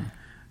at him.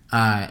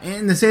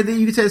 And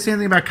you could say the same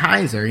thing about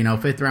Kaiser,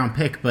 5th round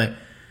pick, but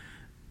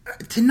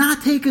to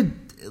not take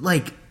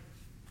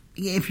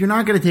if you're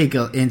not going to take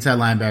an inside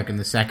linebacker in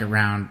the 2nd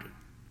round,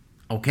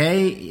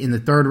 okay, in the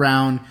 3rd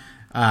round,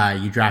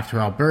 you draft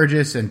Terrell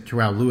Burgess and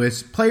Terrell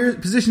Lewis,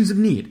 positions of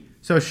need.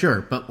 So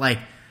sure, but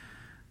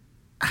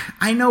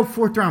I know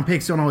 4th round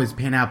picks don't always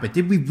pan out, but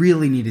did we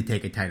really need to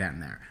take a tight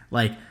end there?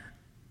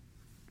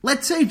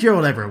 Let's say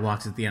Gerald Everett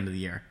walks at the end of the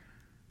year.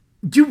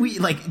 Do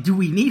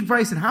we need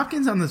Bryson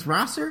Hopkins on this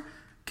roster?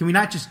 Can we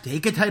not just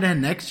take a tight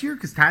end next year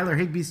because Tyler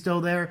Higbee's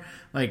still there?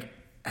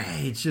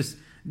 It's just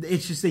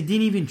they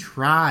didn't even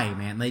try,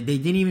 man. They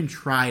didn't even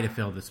try to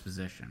fill this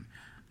position,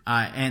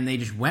 and they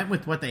just went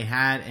with what they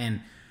had,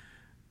 and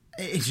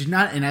it's just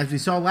not. And as we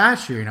saw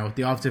last year, with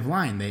the offensive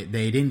line,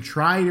 they didn't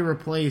try to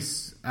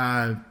replace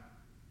Roger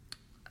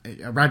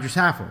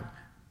Saffold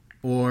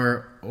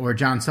or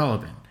John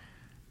Sullivan,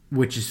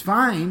 which is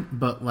fine,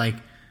 but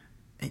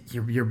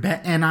you're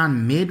betting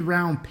on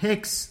mid-round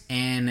picks,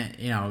 and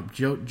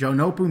Joe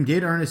Noteboom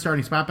did earn his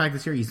starting spot back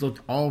this year. He's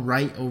looked all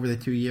right over the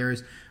 2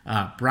 years.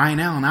 Brian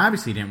Allen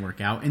obviously didn't work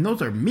out, and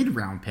those are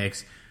mid-round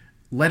picks,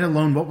 let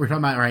alone what we're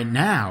talking about right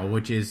now,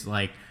 which is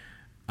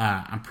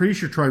I'm pretty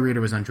sure Troy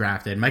Reader was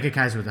undrafted. Micah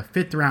Kaiser was a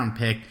 5th round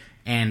pick,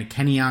 and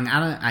Kenny Young,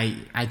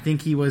 I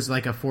think he was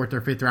a 4th or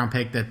 5th round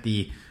pick that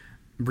the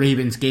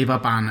Ravens gave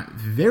up on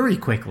very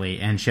quickly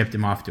and shipped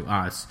him off to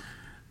us.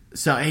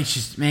 So it's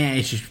just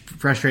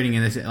frustrating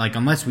in this.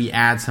 Unless we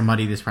add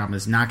somebody, this problem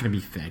is not going to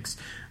be fixed.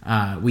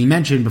 We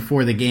mentioned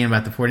before the game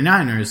about the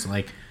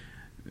 49ers,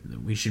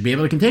 we should be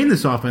able to contain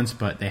this offense,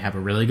 but they have a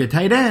really good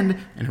tight end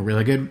and a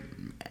really good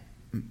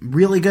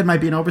might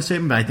be an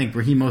overstatement, but I think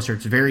Raheem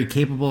Mostert's very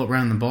capable at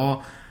running the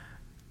ball.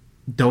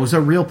 Those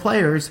are real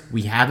players.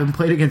 We haven't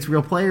played against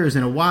real players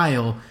in a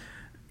while.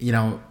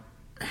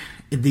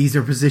 These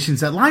are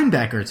positions that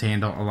linebackers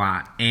handle a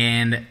lot,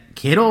 and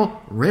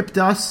Kittle ripped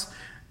us.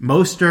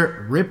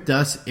 Mostert ripped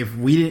us.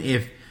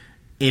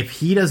 If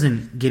he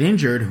doesn't get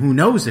injured, who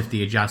knows if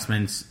the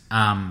adjustments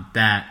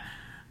that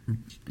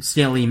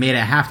Staley made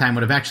at halftime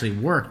would have actually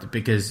worked,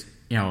 because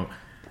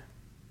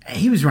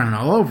he was running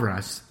all over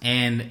us.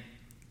 And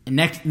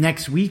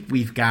next week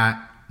we've got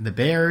the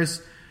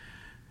Bears.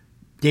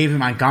 David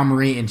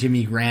Montgomery and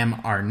Jimmy Graham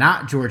are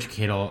not George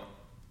Kittle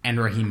and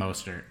Raheem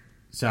Mostert.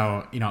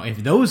 So if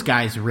those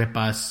guys rip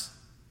us,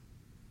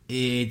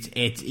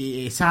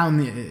 It's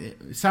sounding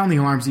the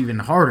alarms even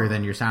harder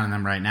than you're sounding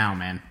them right now,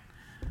 man.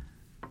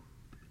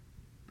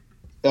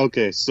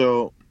 Okay,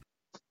 so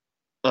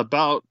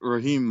about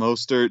Raheem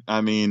Mostert,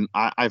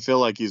 I feel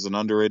like he's an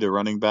underrated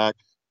running back.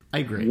 I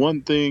agree.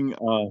 One thing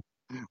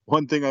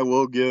I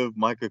will give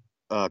Micah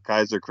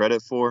Kaiser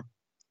credit for,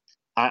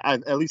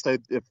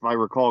 if I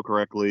recall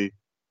correctly,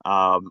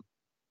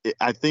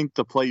 I think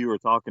the play you were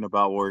talking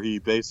about where he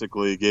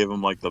basically gave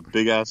him the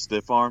big ass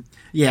stiff arm.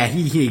 Yeah,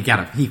 he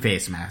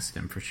face masked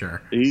him for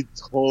sure. He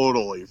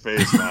totally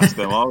face masked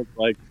him. I was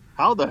like,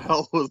 how the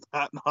hell was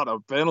that not a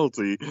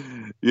penalty?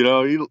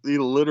 He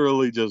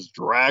literally just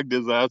dragged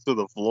his ass to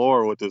the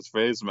floor with his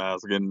face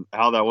mask, and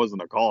how that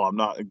wasn't a call, I'm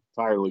not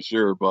entirely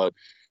sure. But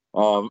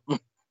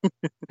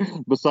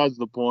besides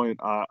the point,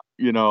 I'll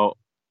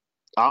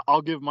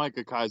give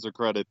Micah Kaiser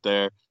credit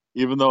there.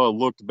 Even though it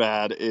looked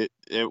bad,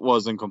 it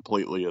wasn't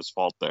completely his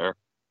fault there.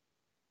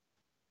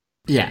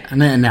 Yeah,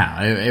 no,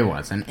 it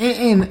wasn't.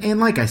 And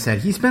like I said,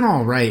 he's been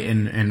all right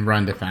in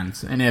run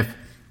defense. And if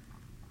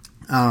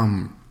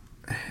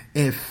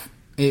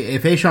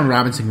A'Shawn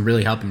Robinson can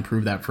really help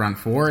improve that front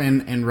four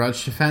and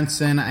rush defense,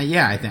 then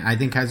I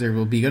think Kaiser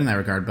will be good in that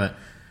regard. But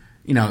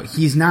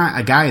he's not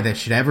a guy that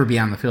should ever be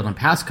on the field in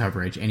pass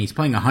coverage, and he's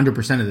playing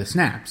 100% of the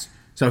snaps.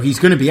 So he's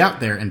going to be out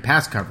there in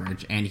pass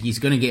coverage, and he's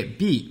going to get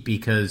beat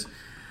because.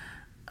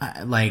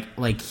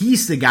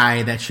 He's the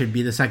guy that should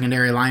be the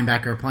secondary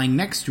linebacker playing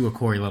next to a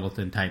Corey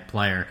Littleton type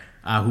player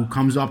who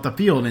comes off the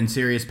field in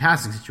serious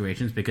passing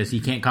situations because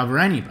he can't cover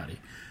anybody.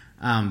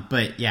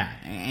 But yeah,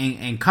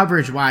 and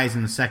coverage wise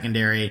in the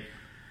secondary,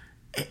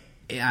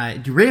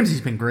 Ramsey's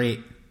been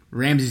great.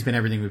 Ramsey's been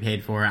everything we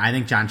paid for. I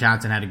think John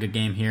Johnson had a good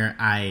game here.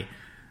 I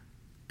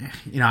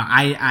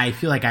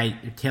feel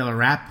like Taylor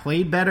Rapp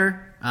played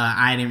better.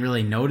 I didn't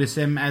really notice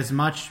him as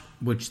much,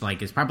 which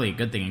is probably a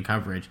good thing in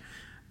coverage.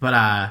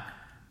 But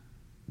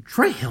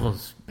Troy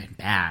Hill's been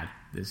bad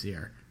this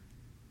year.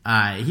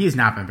 He has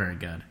not been very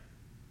good.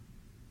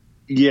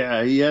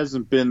 Yeah, he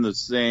hasn't been the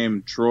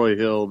same Troy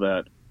Hill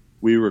that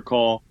we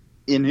recall.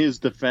 In his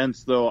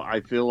defense, though, I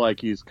feel like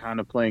he's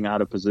kind of playing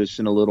out of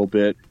position a little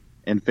bit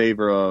in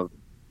favor of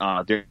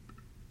Derek.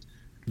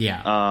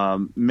 Yeah.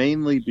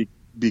 Mainly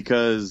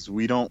because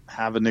we don't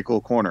have a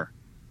nickel corner.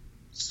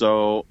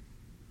 So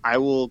I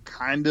will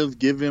kind of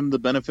give him the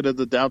benefit of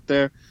the doubt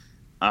there.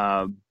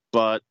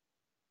 But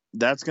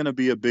that's going to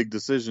be a big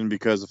decision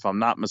because if I'm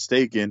not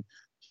mistaken,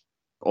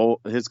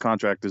 his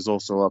contract is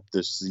also up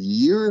this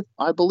year,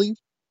 I believe.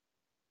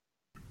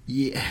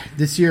 Yeah,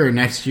 this year or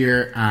next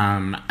year.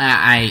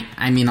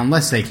 I mean,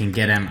 unless they can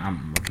get him,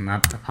 I'm looking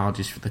up.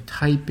 Apologies for the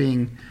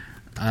typing.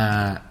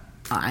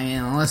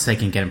 Unless they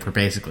can get him for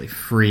basically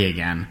free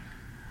again.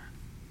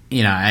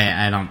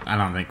 I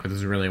don't think this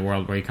is really a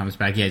world where he comes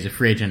back. Yeah, he's a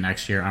free agent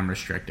next year,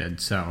 unrestricted.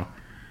 So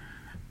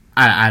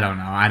I don't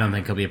know. I don't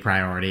think he'll be a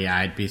priority.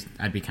 I'd be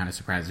kind of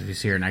surprised if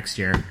he's here next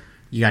year.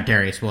 You got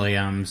Darius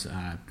Williams.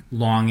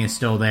 Long is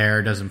still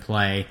there, doesn't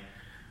play.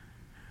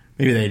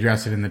 Maybe they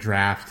address it in the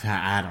draft.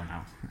 I don't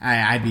know.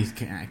 I'd be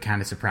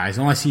kind of surprised,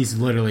 unless he's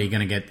literally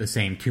going to get the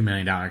same $2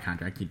 million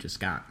contract he just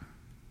got.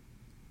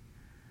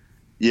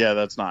 Yeah,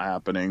 that's not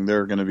happening. There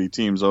are going to be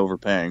teams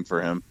overpaying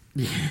for him.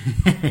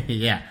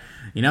 Yeah.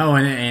 In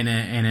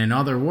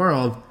another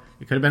world,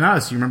 it could have been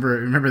us. You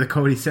remember the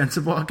Cody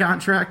Sensabaugh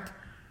contract?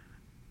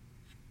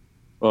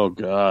 Oh,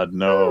 God,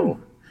 no.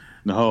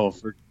 No.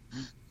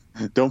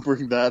 Don't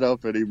bring that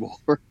up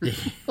anymore.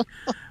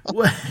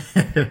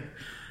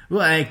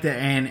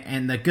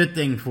 And the good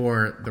thing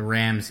for the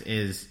Rams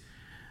is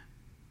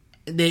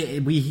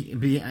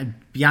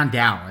beyond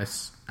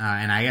Dallas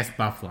and I guess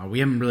Buffalo, we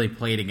haven't really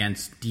played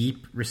against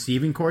deep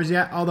receiving cores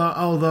yet.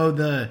 Although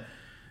the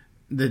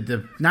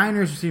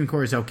Niners receiving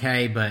core is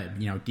okay, but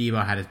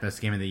Debo had his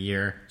best game of the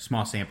year,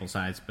 small sample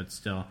size, but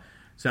still.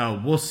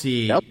 So we'll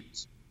see.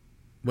 Cowboys.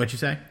 What'd you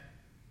say?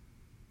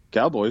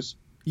 Cowboys.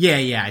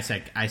 Yeah. I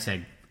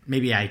said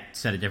maybe I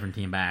said a different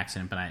team by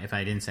accident, but if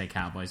I didn't say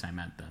Cowboys, I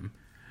meant them.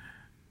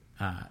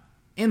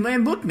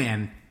 And look,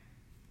 man,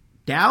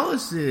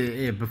 Dallas,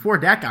 before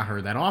Dak got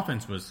hurt, that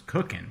offense was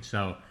cooking.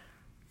 So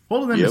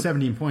holding them to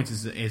 17 points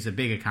is a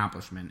big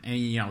accomplishment.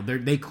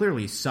 And, they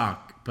clearly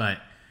suck, but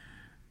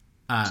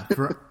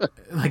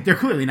they're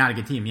clearly not a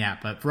good team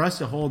yet. But for us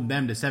to hold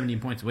them to 17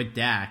 points with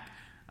Dak,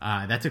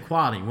 that's a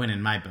quality win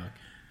in my book.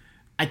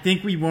 I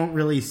think we won't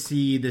really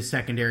see the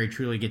secondary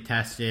truly get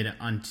tested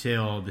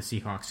until the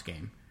Seahawks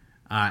game.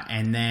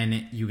 And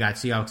then you got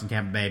Seahawks and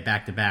Tampa Bay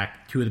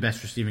back-to-back, two of the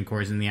best receiving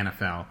cores in the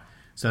NFL.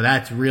 So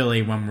that's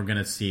really when we're going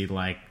to see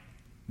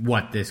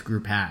what this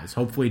group has.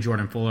 Hopefully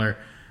Jordan Fuller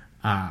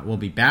will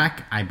be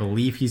back. I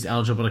believe he's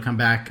eligible to come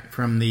back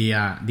from the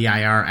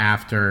IR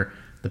after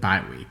the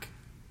bye week.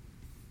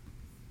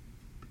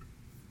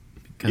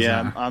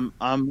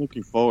 I'm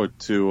looking forward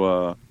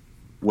to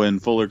when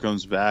Fuller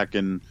comes back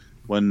and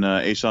when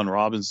A'Shaun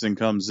Robinson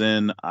comes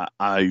in.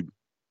 I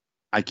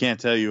can't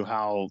tell you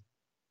how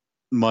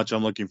much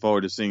I'm looking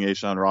forward to seeing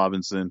A'Shaun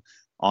Robinson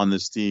on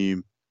this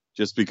team,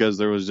 just because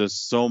there was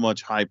just so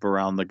much hype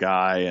around the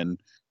guy, and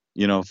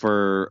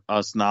for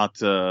us not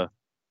to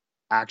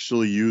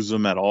actually use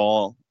him at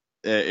all,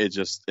 it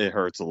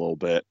hurts a little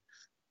bit.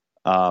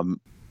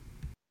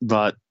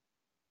 But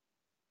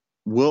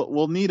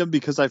we'll need him,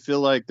 because I feel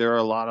like there are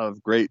a lot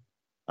of great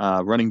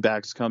running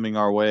backs coming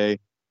our way,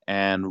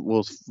 and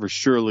we'll for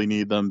surely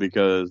need them,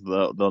 because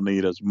they'll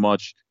need as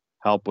much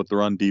help with the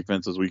run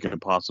defense as we can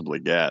possibly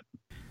get.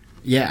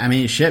 Yeah, I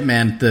mean, shit,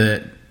 man.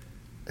 The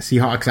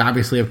Seahawks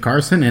obviously have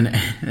Carson,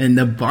 and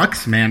the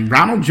Bucks, man.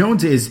 Ronald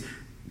Jones is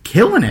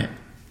killing it.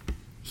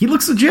 He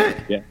looks legit.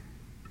 Yeah,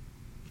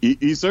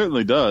 he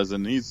certainly does,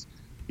 and he's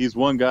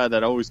one guy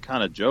that I always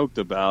kind of joked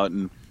about.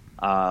 And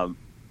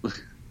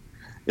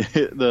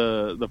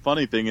the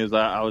funny thing is,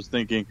 I was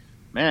thinking,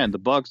 man, the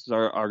Bucks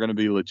are going to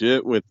be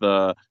legit with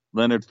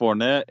Leonard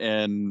Fournette,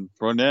 and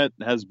Fournette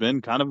has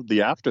been kind of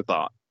the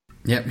afterthought.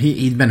 Yep,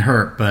 he's been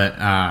hurt, but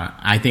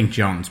I think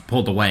Jones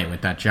pulled away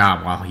with that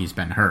job while he's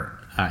been hurt.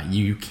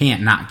 You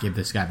can't not give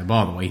this guy the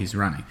ball the way he's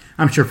running.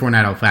 I'm sure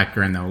Fournette will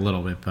factor in, though, a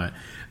little bit, but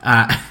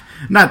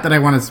not that I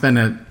want to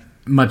spend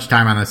much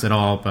time on this at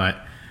all,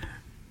 but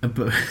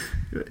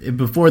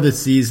before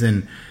this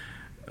season,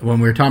 when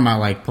we were talking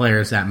about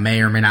players that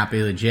may or may not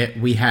be legit,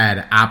 we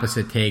had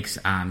opposite takes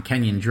on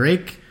Kenyon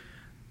Drake.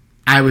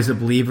 I was a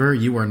believer,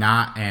 you were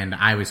not, and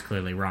I was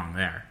clearly wrong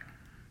there.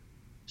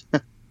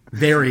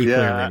 Very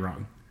clearly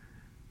wrong.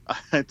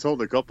 I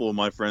told a couple of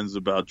my friends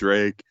about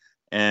Drake,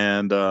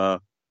 and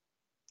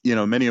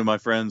many of my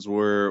friends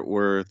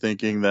were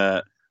thinking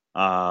that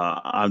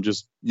I'm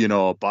just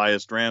a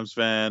biased Rams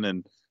fan,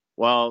 and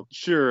while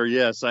sure,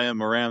 yes, I am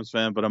a Rams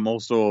fan, but I'm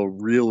also a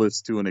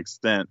realist to an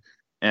extent,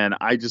 and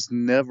I just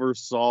never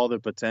saw the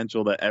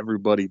potential that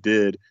everybody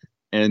did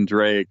in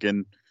Drake.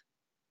 And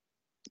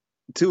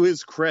to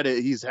his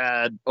credit, he's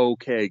had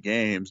okay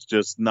games,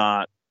 just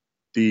not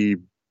the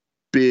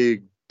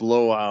big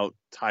blowout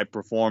type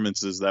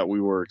performances that we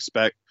were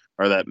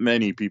that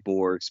many people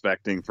were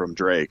expecting from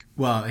Drake.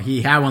 Well,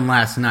 he had one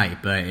last night,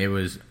 but it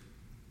was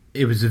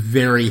a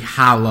very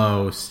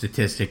hollow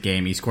statistic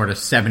game. He scored a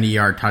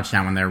 70-yard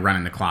touchdown when they were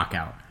running the clock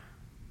out.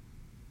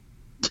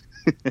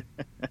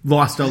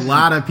 Lost a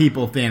lot of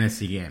people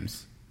fantasy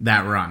games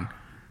that run.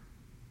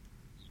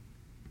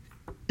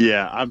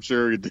 Yeah, I'm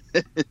sure it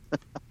did.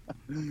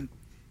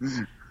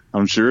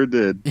 I'm sure it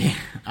did.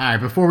 All right,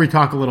 before we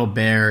talk a little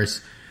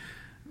Bears,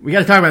 we got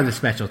to talk about the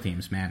special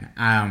teams, man.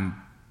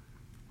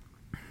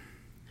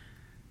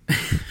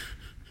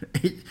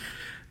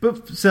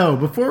 So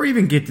before we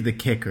even get to the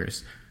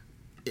kickers,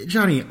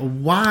 Johnny,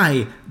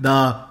 why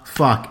the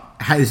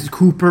fuck has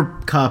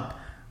Cooper Kupp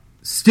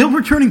still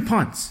returning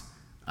punts?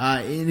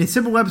 And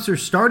Sybil Webster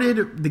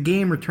started the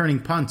game returning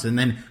punts, and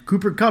then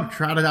Cooper Kupp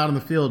trotted out on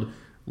the field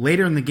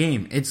later in the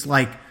game. It's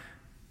like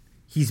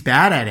he's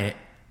bad at it,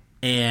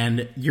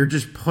 and you're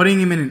just putting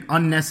him in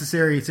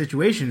unnecessary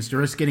situations to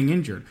risk getting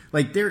injured.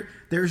 Like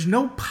there's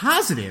no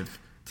positive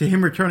to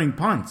him returning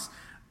punts.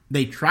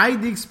 They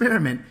tried the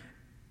experiment,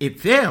 it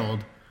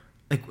failed.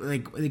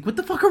 Like what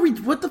the fuck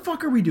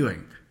are we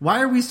doing?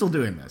 Why are we still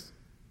doing this?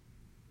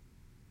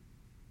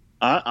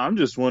 I'm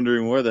just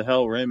wondering where the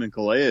hell Raymond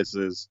Calais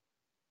is.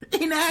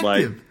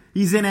 Inactive.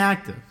 He's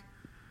inactive.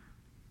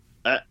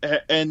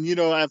 And,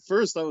 at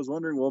first I was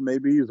wondering, well,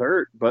 maybe he's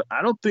hurt, but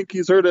I don't think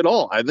he's hurt at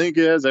all. I think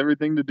it has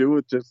everything to do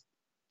with just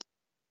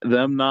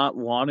them not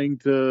wanting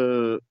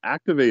to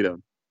activate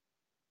him.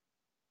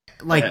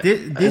 Like,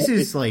 this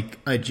is like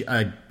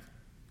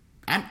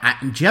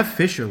Jeff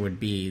Fisher would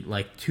be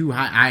like too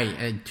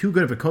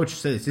good of a coach to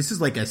say this. This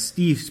is like a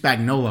Steve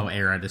Spagnuolo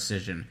era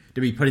decision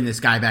to be putting this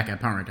guy back at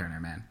punt returner,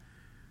 man.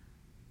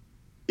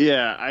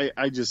 Yeah,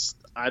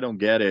 I don't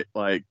get it.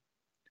 Like,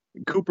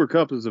 Cooper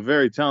Kupp is a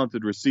very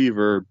talented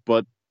receiver,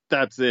 but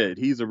that's it.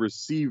 He's a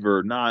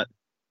receiver, not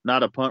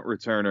a punt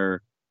returner.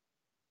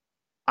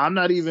 I'm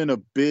not even a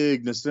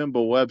big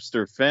Nasimba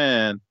Webster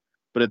fan,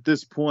 but at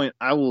this point,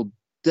 I will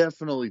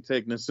definitely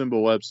take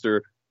Nasimba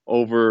Webster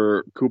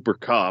over Cooper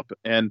Kupp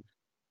and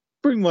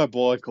bring my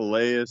boy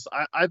Calais.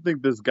 I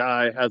think this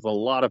guy has a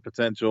lot of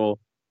potential,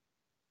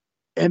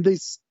 and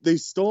they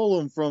stole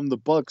him from the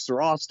Bucs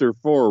roster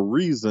for a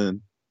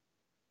reason.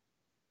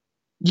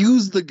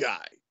 Use the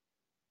guy.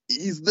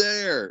 He's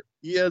there.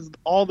 He has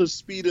all the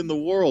speed in the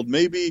world.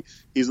 Maybe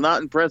he's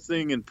not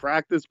impressing in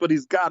practice, but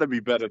he's got to be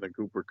better than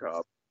Cooper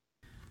Kupp.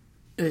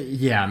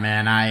 Yeah,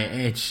 man.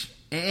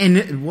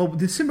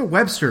 Nasimba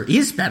Webster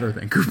is better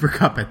than Cooper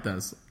Kupp at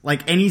this.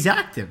 Like, and he's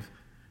active,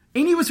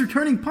 and he was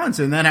returning punts.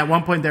 And then at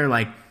one point they're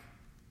like,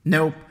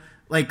 nope.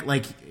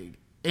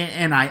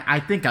 And I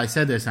think I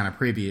said this on a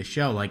previous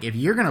show. Like, if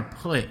you're gonna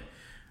put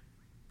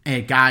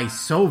a guy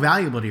so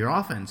valuable to your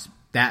offense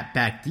that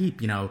back deep,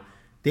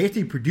 they have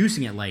to be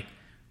producing it like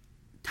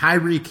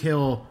Tyreek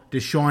Hill,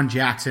 Deshaun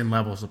Jackson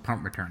levels of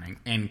punt returning.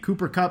 And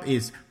Cooper Kupp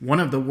is one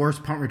of the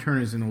worst punt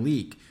returners in the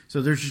league.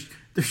 So there's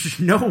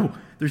no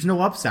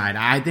upside.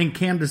 I think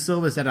Cam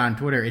DeSilva said on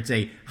Twitter, it's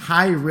a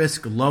high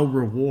risk, low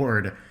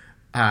reward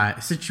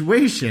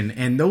situation.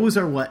 And those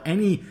are what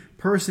any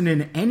person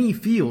in any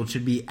field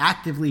should be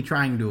actively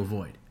trying to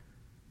avoid.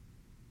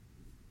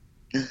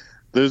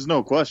 There's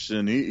no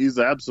question. He's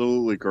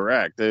absolutely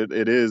correct.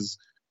 It is.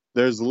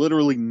 There's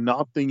literally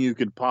nothing you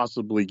could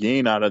possibly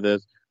gain out of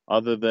this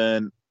other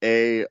than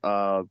a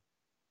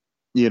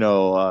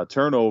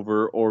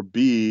turnover, or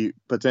B,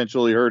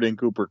 potentially hurting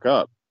Cooper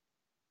Kupp.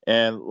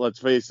 And let's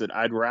face it,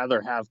 I'd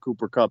rather have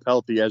Cooper Kupp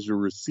healthy as your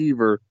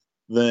receiver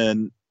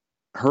than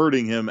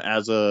hurting him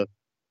as a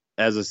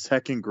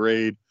second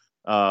grade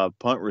punt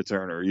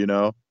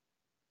returner.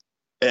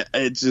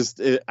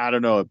 I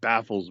don't know. It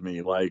baffles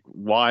me. Like,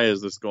 why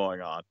is this going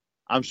on?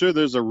 I'm sure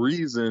there's a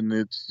reason.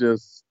 It's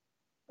just,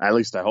 at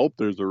least I hope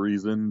there's a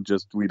reason,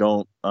 just we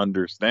don't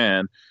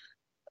understand.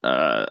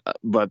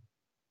 But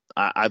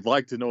I'd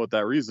like to know what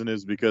that reason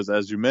is, because,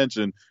 as you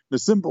mentioned,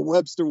 Nasimba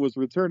Webster was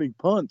returning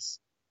punts.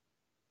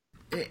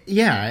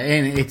 Yeah,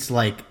 and it's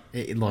like,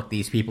 look,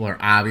 these people are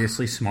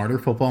obviously smarter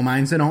football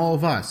minds than all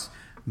of us.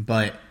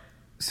 But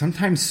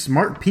sometimes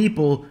smart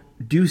people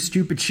do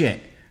stupid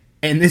shit.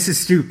 And this is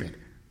stupid.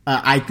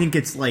 I think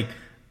it's like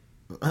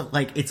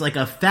it's like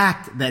a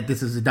fact that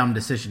this is a dumb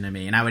decision to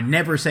me, and I would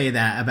never say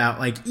that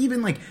about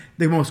even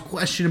the most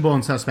questionable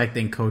and suspect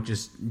thing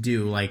coaches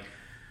do. Like,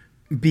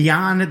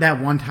 beyond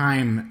that one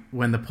time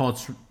when the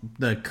Colts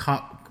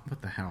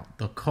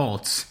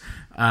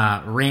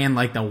ran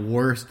like the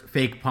worst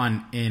fake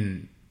punt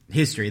in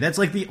history. That's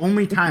like the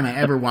only time I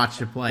ever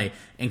watched it play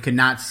and could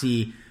not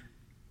see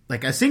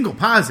like a single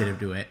positive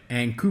to it.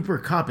 And Cooper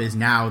Kupp is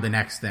now the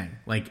next thing.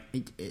 Like,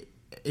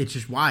 it's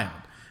just wild.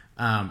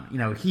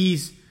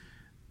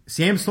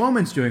 Sam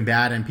Sloman's doing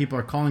bad, and people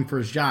are calling for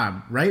his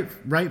job,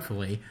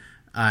 rightfully.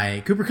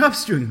 Cooper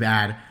Kupp's doing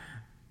bad,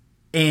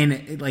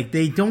 and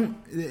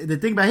the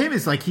thing about him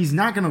is he's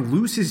not going to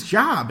lose his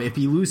job if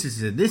he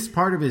loses this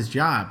part of his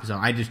job. So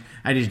I just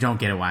don't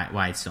get it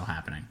why it's still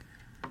happening.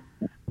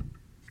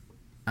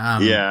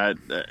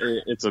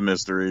 It's a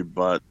mystery,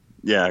 but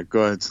yeah,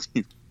 go ahead,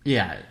 Steve.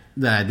 Yeah,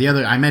 the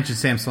other, I mentioned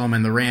Sam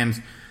Sloman. The Rams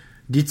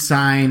did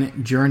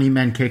sign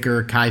journeyman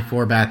kicker Kai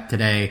Forbath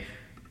today.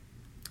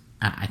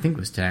 I think it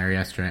was today or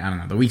yesterday. I don't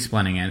know. The week's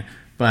blending in.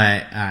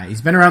 But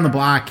he's been around the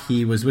block.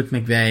 He was with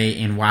McVay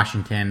in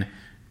Washington.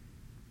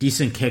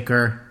 Decent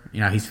kicker.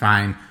 He's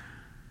fine.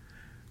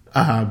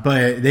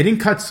 But they didn't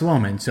cut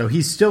Sloman, so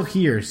he's still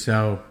here.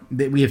 So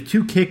we have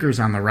two kickers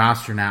on the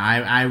roster now.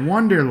 I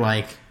wonder,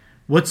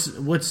 what's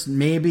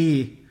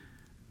the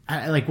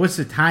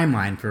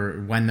timeline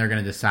for when they're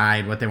going to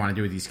decide what they want to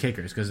do with these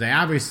kickers? Because they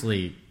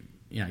obviously,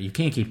 you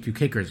can't keep two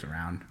kickers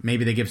around.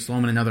 Maybe they give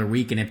Sloman another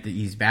week, and if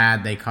he's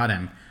bad, they cut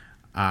him.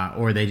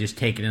 Or they just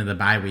take it into the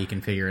bye week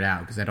and figure it out,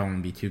 because that'll only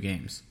be 2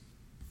 games.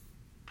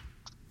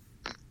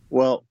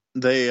 Well,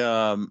 they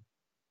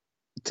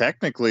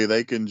technically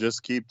they can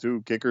just keep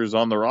 2 kickers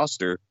on the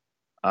roster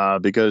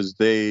because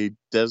they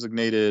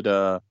designated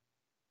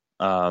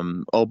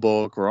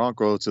Obo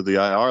Okoronkwo to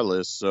the IR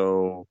list,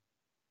 so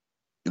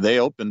they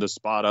opened a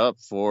spot up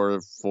for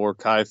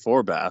Kai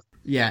Forbath.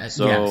 Yeah,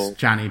 so, yes,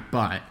 Johnny,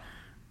 but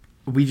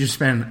we just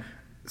spent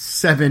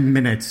 7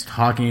 minutes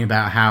talking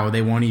about how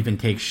they won't even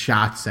take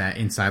shots at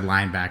inside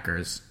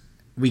linebackers.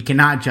 We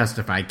cannot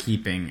justify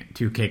keeping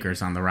 2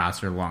 kickers on the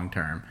roster long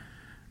term.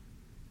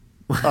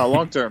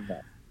 Long term,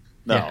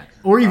 no. Yeah.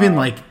 Or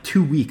even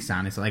 2 weeks,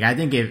 honestly. Like, I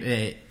think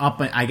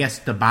I guess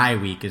the bye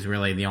week is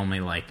really the only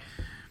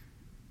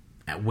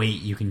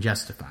weight you can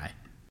justify.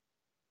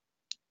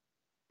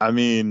 I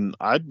mean,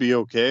 I'd be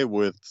okay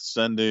with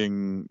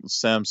sending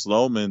Sam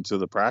Sloman to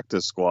the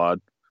practice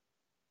squad.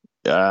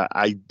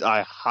 I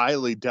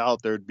highly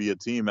doubt there'd be a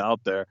team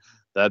out there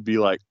that'd be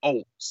like,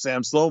 oh,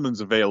 Sam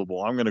Sloman's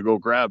available, I'm going to go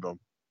grab him.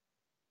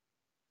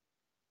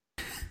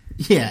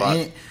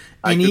 Yeah,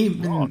 and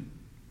even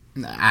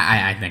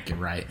I think you're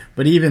right.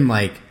 But even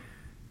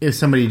if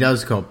somebody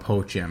does go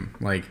poach him,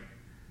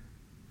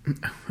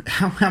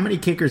 how many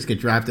kickers get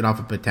drafted off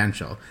of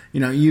potential?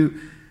 You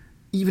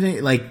even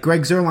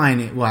Greg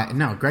Zuerlein. Well,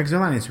 no, Greg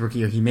Zuerlein is rookie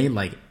year. He made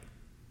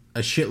a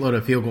shitload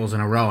of field goals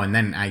in a row, and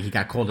then he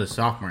got cold as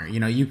sophomore.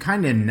 You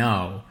kind of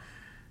know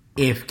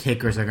if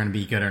kickers are going to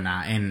be good or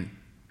not, and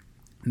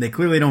they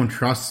clearly don't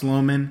trust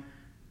Sloman.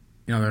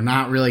 They're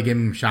not really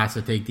giving him shots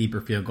to take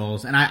deeper field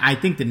goals, and I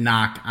think the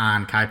knock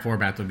on Kai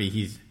Forbath would be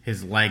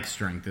his leg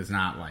strength is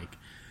not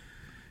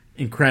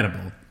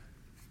incredible.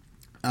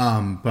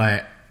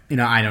 But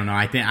I don't know.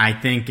 I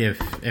think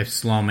if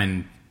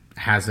Sloman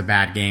has a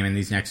bad game in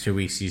these next 2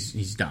 weeks,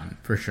 he's done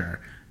for sure.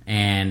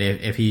 And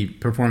if he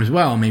performs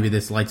well, maybe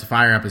this lights a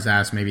fire up his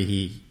ass. Maybe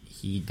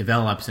he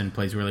develops and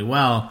plays really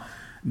well.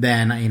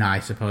 Then I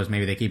suppose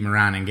maybe they keep him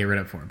around and get rid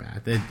of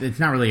Forbath. It's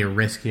not really a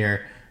risk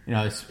here,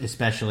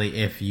 especially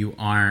if you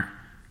aren't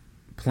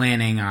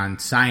planning on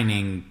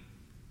signing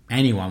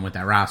anyone with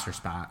that roster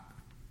spot.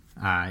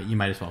 You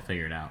might as well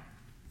figure it out.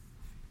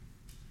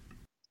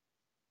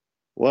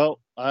 Well,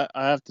 I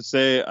have to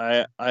say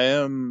I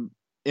am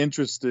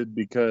interested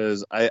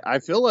because I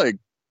feel like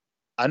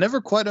I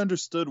never quite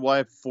understood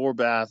why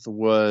Forbath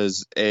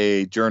was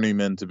a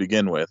journeyman to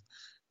begin with.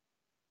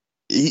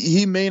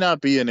 He may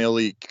not be an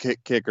elite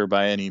kicker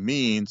by any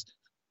means,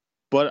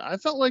 but I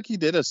felt like he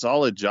did a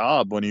solid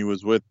job when he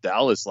was with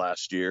Dallas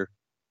last year.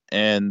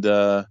 And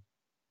I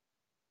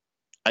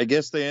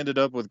guess they ended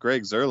up with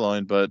Greg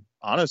Zuerlein, but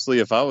honestly,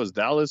 if I was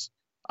Dallas,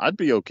 I'd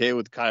be okay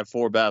with Kai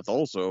Forbath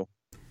also.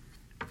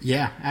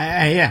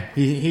 Yeah,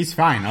 he's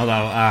fine.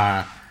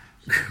 Although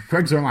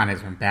Greg Zuerlein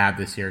has been bad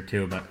this year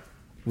too, but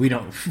we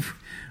don't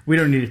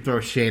need to throw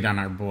shade on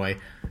our boy.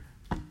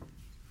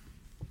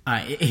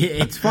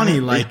 It's funny,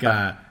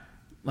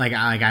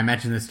 I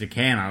mentioned this to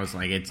Cam. I was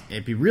like,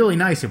 it'd be really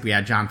nice if we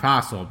had John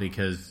Fossil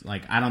because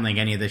I don't think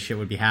any of this shit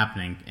would be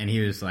happening. And he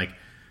was like,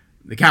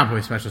 the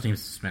Cowboys special teams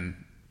has been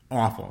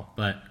awful,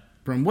 but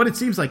from what it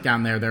seems like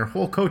down there, their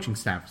whole coaching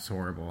staff is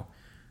horrible.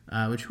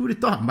 Which who'd have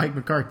thought Mike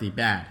McCarthy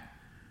bad?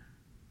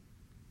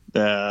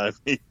 Yeah, I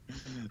mean,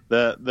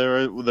 that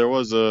there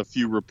was a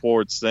few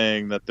reports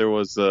saying that there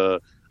was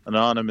a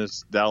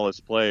anonymous Dallas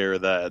player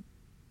that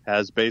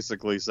has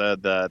basically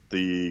said that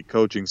the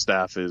coaching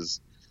staff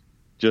is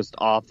just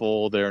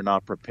awful. They're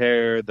not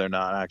prepared. They're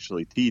not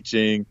actually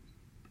teaching,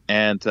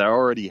 and to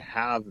already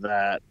have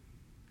that,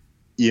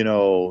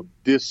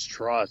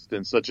 distrust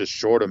in such a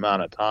short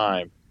amount of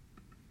time,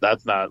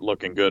 that's not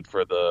looking good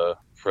for the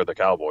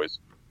Cowboys.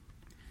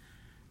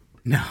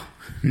 No,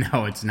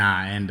 it's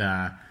not,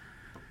 and.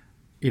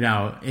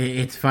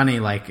 It's funny,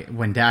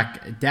 when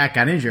Dak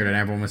got injured and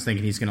everyone was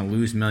thinking he's going to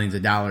lose millions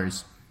of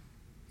dollars.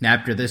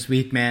 After this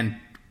week, man,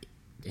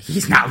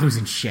 he's not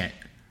losing shit.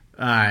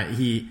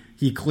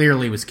 He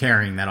clearly was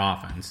carrying that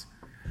offense.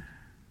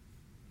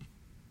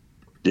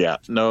 Yeah,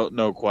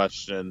 no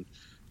question.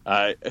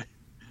 I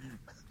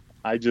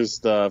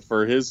just,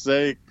 for his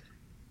sake,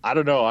 I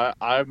don't know.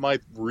 I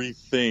might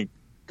rethink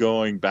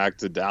going back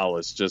to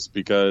Dallas just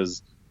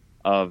because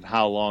of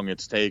how long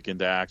it's taken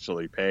to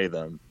actually pay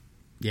them.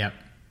 Yep.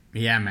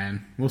 Yeah,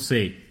 man. We'll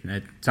see.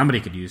 Somebody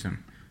could use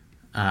him.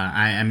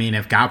 I mean,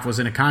 if Goff was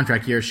in a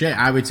contract year, shit,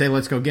 I would say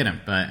let's go get him.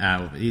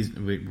 But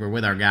we're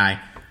with our guy,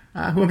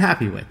 who I'm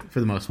happy with for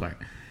the most part.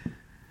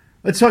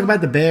 Let's talk about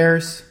the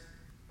Bears.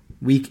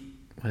 Week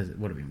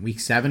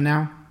 7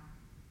 now?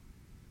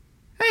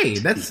 Hey,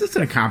 that's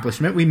an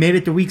accomplishment. We made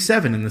it to week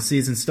 7 and the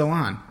season's still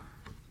on.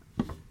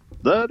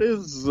 That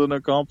is an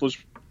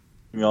accomplishment.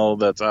 All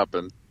that's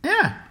happened.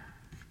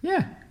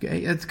 Yeah,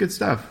 that's good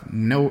stuff.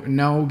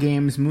 No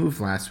games moved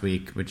last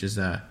week, which is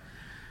hasn't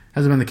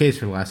been the case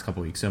for the last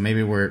couple weeks. So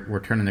maybe we're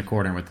turning the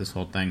corner with this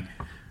whole thing,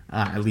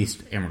 at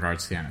least in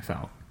regards to the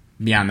NFL.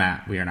 Beyond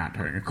that, we are not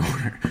turning a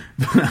corner.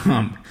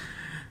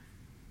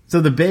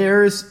 So the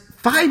Bears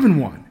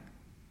 5-1.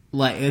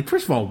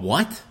 First of all,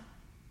 what?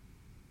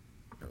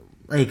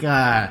 So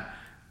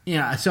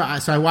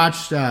I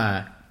watched.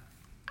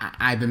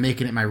 I've been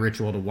making it my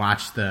ritual to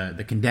watch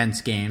the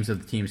condensed games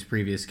of the team's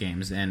previous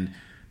games and.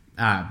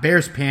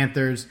 Bears,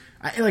 Panthers.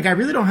 I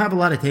really don't have a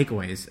lot of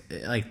takeaways.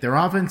 Their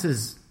offense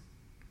is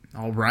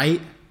all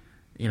right.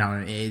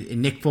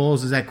 Nick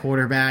Foles is at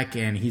quarterback,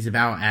 and he's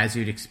about as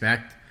you'd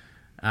expect.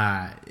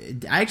 I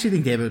actually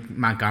think David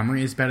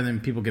Montgomery is better than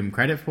people give him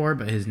credit for,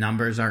 but his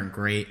numbers aren't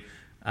great.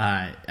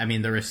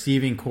 The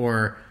receiving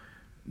core,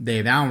 they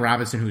have Allen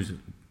Robinson, who's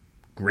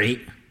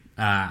great.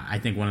 I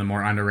think one of the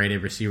more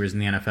underrated receivers in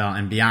the NFL.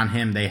 And beyond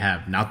him, they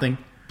have nothing.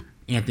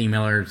 Anthony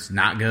Miller's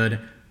not good.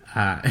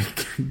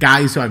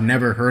 Guys who I've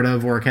never heard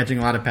of were catching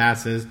a lot of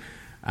passes.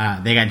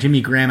 They got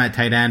Jimmy Graham at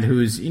tight end,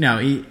 who's,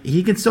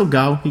 he can still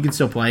go. He can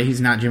still play. He's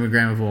not Jimmy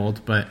Graham of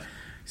old, but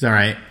he's all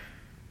right.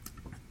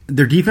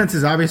 Their defense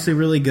is obviously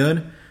really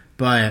good,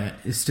 but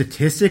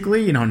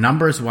statistically,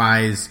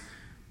 numbers-wise,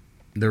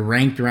 they're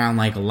ranked around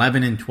like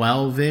 11 and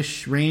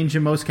 12-ish range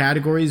in most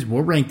categories.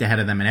 We're ranked ahead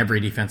of them in every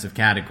defensive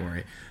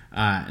category.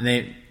 I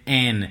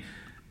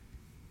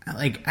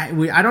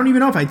don't even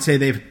know if I'd say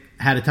they've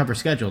had a tougher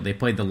schedule. They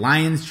played the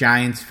Lions,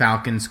 Giants,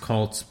 Falcons,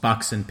 Colts,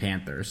 Bucks, and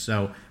Panthers.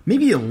 So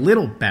maybe a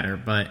little better,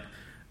 but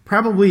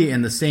probably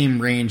in the same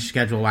range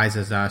schedule-wise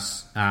as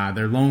us.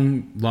 Their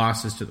lone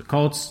losses to the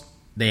Colts.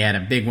 They had a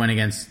big win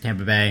against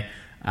Tampa Bay.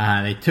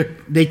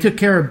 They took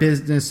care of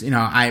business.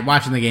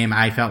 Watching the game,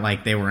 I felt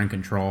like they were in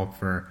control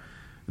for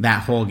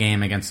that whole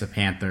game against the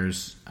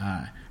Panthers.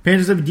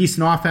 Panthers have a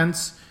decent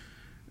offense.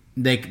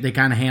 They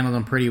kind of handled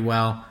them pretty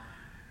well.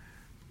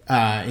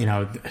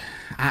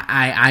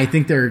 I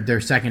think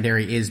their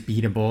secondary is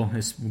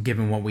beatable,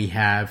 given what we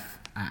have.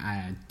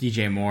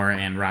 DJ Moore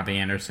and Robbie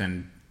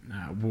Anderson,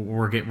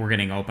 we're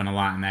getting open a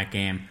lot in that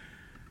game.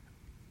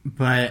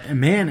 But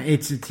man,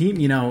 it's a team.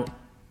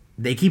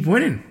 They keep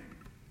winning.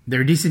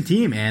 They're a decent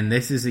team, and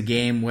this is a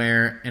game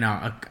where,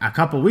 a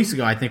couple of weeks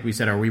ago, I think we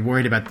said, are we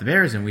worried about the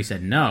Bears? And we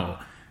said no.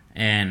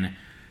 And,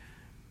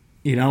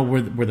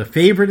 we're the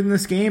favorite in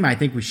this game. I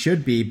think we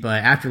should be,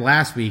 but after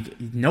last week,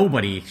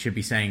 nobody should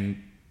be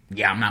saying,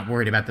 yeah, I'm not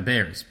worried about the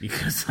Bears,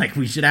 because,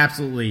 we should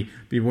absolutely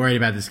be worried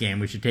about this game.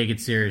 We should take it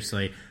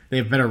seriously. They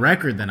have a better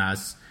record than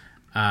us.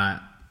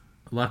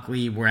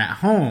 Luckily, we're at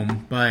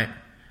home, but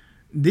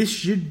this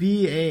should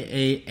be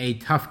a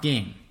tough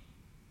game.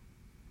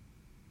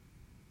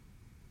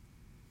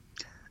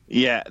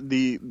 Yeah,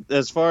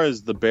 as far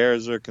as the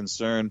Bears are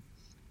concerned,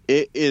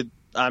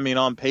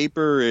 on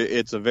paper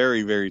it's a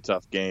very, very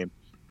tough game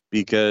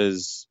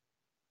because,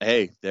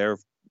 hey, they're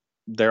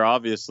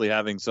obviously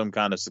having some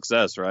kind of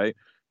success, right?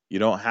 You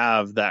don't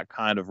have that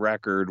kind of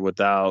record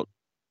without,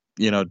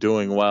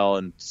 doing well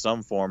in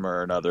some form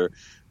or another.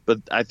 But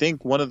I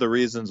think one of the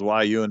reasons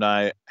why you and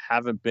I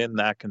haven't been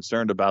that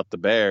concerned about the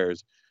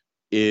Bears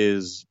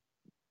is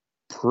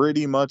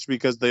pretty much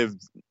because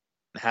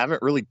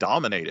haven't really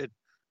dominated.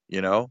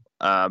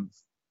 A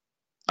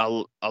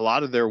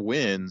lot of their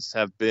wins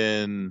have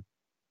been,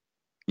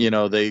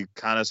 they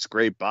kind of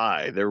scrape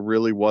by. There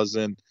really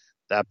wasn't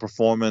that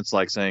performance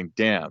like saying,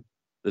 damn,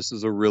 this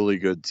is a really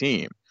good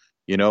team.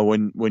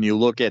 When you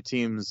look at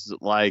teams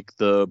like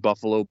the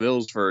Buffalo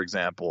Bills, for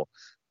example,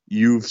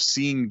 you've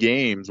seen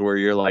games where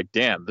you're like,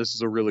 damn, this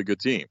is a really good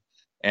team.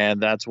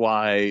 And that's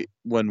why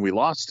when we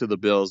lost to the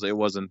Bills, it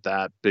wasn't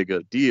that big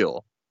a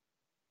deal.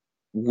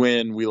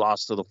 When we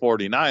lost to the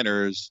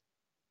 49ers,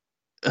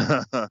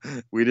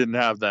 we didn't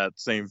have that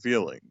same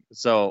feeling.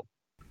 So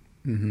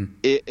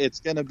it's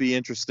going to be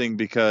interesting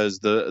because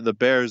the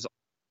Bears,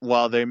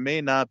 while they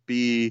may not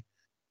be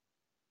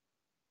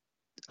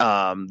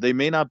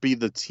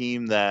the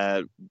team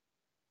that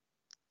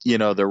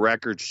the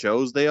record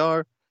shows they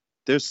are,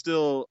 they're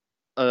still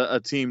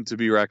a team to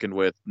be reckoned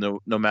with no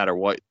matter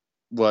what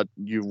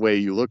way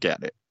you look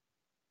at it.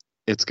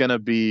 It's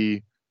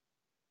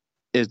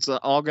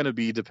all going to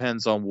be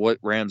depends on what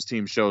Rams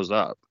team shows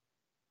up.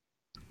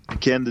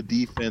 Can the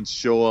defense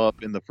show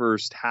up in the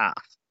first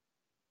half?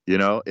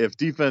 If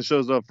defense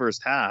shows up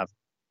first half,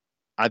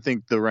 I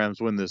think the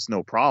Rams win this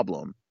no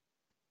problem.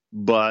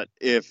 But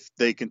if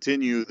they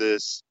continue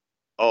this,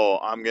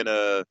 I'm going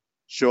to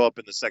show up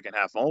in the second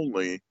half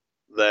only,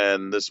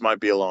 then this might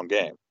be a long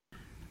game.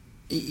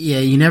 Yeah,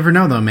 you never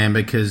know, though, man,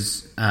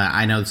 because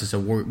I know this is a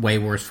way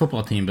worse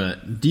football team,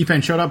 but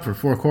defense showed up for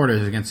 4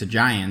 quarters against the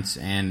Giants,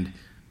 and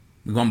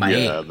we're going by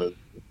 8.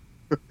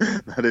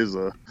 That is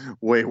a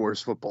way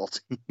worse football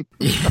team.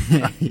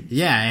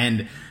 Yeah,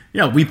 and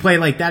we played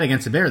like that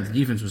against the Bears. The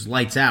defense was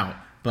lights out,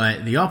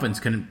 but the offense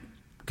couldn't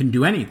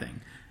do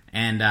anything.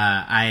 And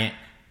I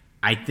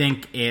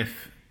think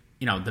if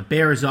the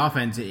Bears'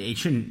 offense, it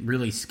shouldn't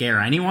really scare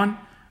anyone.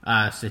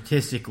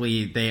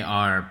 Statistically, they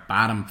are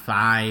bottom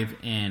 5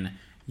 in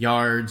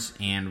yards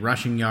and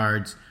rushing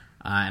yards,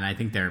 and I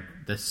think they're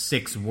the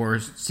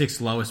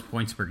 6th lowest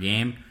points per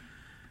game.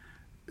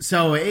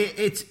 So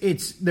it's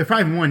they're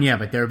 5-1, yeah,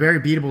 but they're a very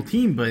beatable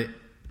team. But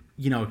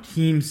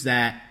teams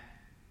that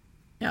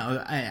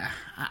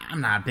I'm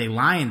not a big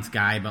Lions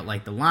guy, but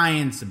like the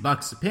Lions, the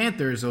Bucks, the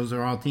Panthers, those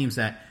are all teams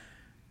that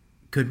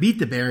could beat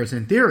the Bears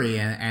in theory,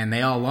 and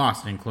they all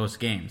lost in close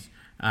games.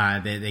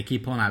 They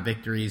keep pulling out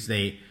victories.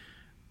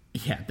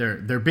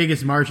 Their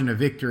biggest margin of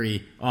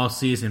victory all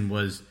season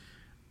was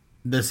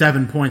the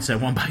 7 points they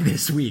won by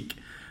this week.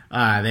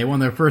 They won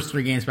their first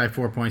 3 games by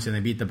 4 points, and they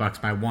beat the Bucks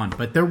by 1.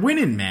 But they're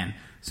winning, man.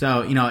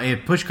 So,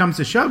 if push comes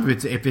to shove,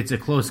 if it's a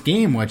close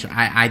game, which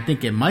I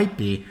think it might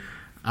be,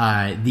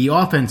 the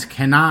offense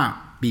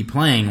cannot be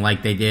playing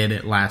like they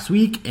did last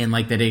week and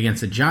like they did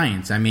against the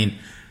Giants. I mean,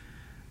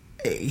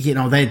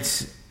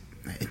 that's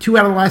 2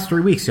 out of the last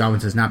 3 weeks the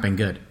offense has not been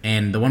good.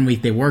 And the 1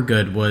 week they were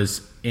good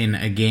was in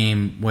a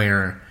game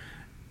where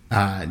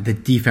the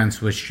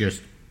defense was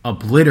just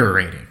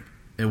obliterating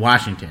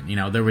Washington.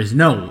 There was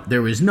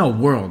no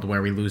world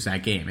where we lose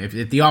that game.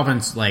 If the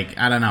offense,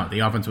 the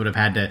offense would have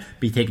had to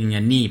be taking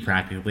a knee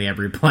practically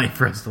every play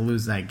for us to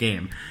lose that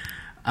game.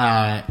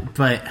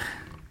 But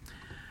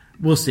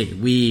we'll see.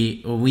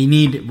 We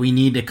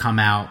need to come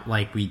out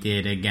like we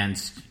did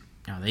against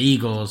the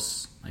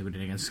Eagles, like we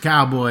did against the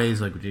Cowboys,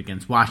 like we did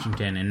against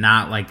Washington, and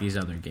not like these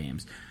other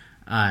games.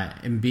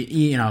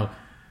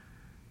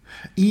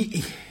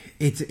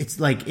 It's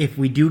like if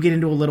we do get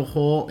into a little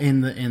hole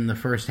in the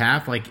first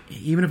half, like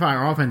even if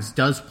our offense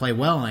does play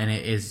well and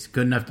it is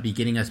good enough to be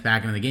getting us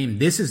back into the game,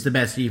 this is the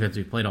best defense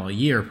we've played all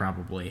year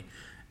probably,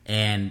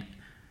 and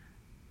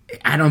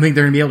I don't think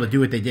they're going to be able to do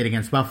what they did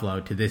against Buffalo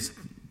to this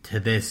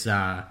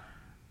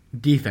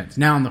defense.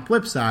 Now on the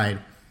flip side,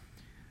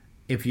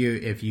 if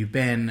you've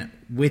been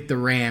with the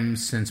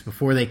Rams since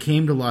before they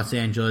came to Los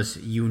Angeles,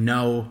 you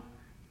know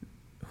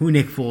who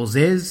Nick Foles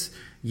is.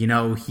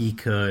 He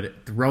could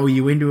throw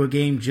you into a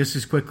game just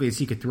as quickly as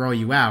he could throw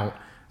you out.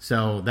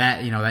 So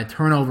that, that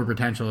turnover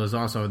potential is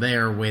also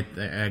there with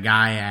a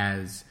guy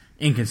as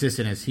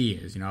inconsistent as he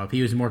is. If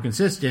he was more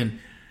consistent,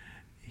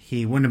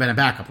 he wouldn't have been a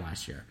backup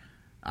last year.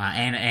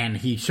 And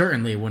he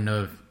certainly wouldn't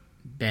have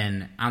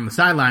been on the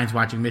sidelines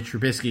watching Mitch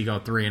Trubisky go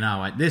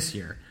 3-0 this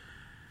year.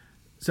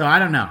 So I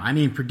don't know. I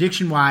mean,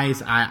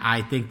 prediction-wise,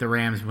 I think the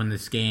Rams win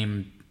this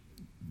game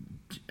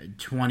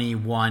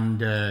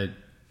 21-17.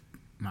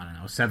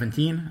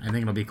 I think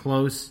it'll be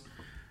close.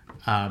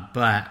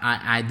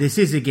 But this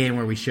is a game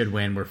where we should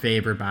win. We're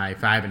favored by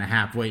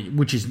 5.5,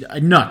 which is a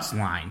nuts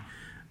line.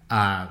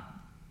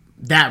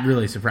 That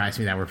really surprised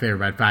me that we're favored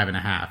by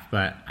 5.5.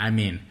 But, I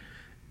mean,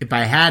 if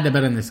I had to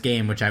bet on this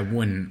game, which I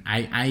wouldn't,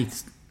 I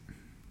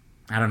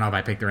don't know if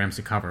I picked the Rams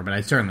to cover, but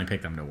I'd certainly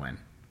pick them to win.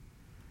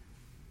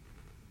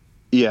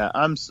 Yeah,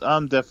 I'm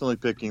definitely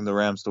picking the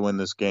Rams to win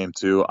this game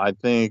too. I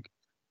think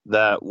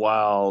that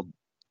while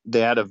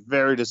they had a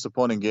very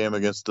disappointing game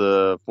against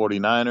the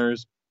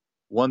 49ers,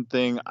 one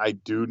thing I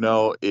do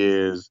know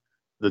is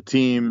the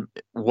team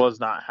was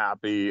not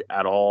happy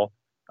at all,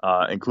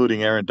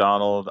 including Aaron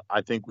Donald.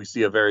 I think we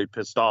see a very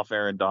pissed off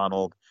Aaron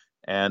Donald,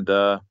 and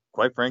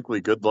quite frankly,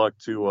 good luck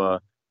to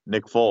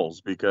Nick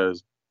Foles,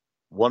 because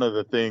one of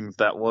the things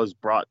that was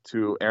brought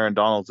to Aaron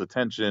Donald's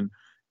attention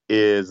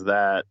is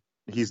that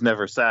he's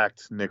never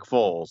sacked Nick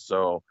Foles.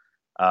 So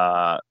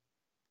I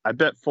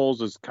bet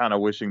Foles is kind of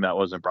wishing that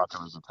wasn't brought to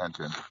his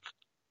attention.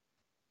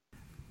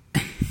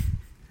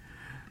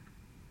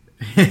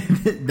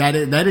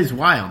 That is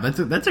wild.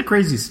 That's a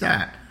crazy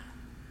stat.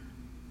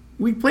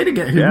 We played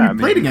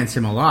against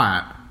him a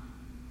lot.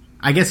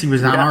 I guess he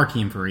was on our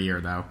team for a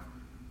year though.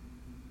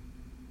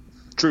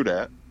 True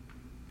that.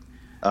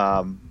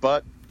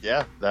 But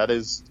yeah, that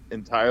is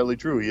entirely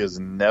true. He has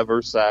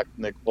never sacked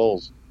Nick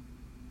Foles.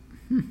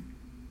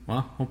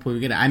 Well, hopefully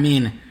we get it. I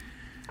mean,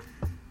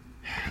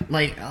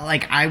 like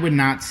I would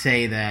not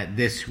say that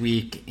this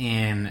week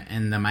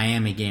in the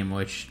Miami game,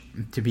 which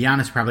to be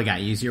honest probably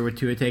got easier with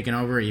Tua taking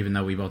over, even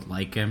though we both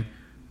like him.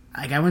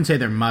 Like I wouldn't say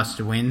they're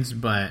must wins,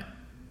 but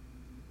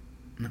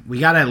we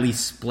got to at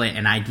least split,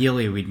 and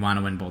ideally we'd want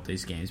to win both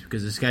these games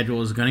because the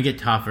schedule is going to get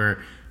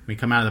tougher. We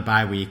come out of the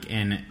bye week,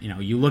 and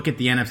you look at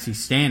the NFC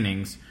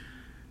standings.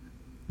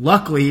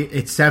 Luckily,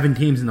 it's 7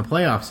 teams in the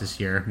playoffs this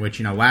year,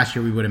 which last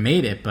year we would have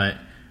made it, but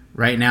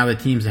right now the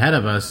teams ahead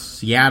of us: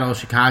 Seattle,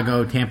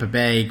 Chicago, Tampa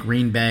Bay,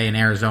 Green Bay, and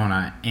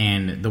Arizona,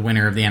 and the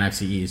winner of the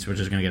NFC East, which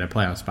is going to get a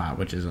playoff spot,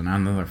 which is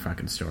another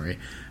fucking story.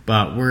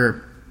 But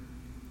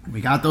we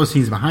got those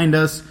teams behind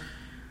us.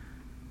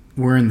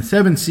 We're in the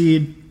 7th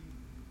seed.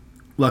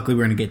 Luckily,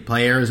 we're going to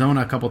play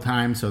Arizona a couple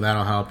times, so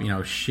that'll help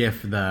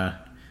shift the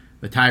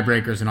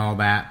tiebreakers and all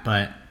that.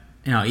 But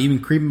even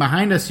creeping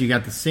behind us, you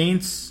got the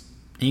Saints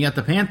and you got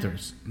the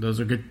Panthers. Those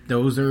are good.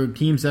 Those are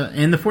teams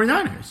and the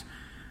 49ers.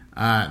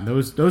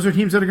 Those are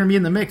teams that are going to be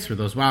in the mix for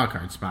those wild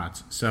card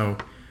spots. So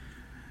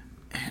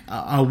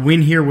a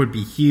win here would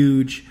be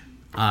huge.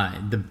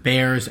 The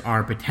Bears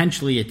are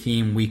potentially a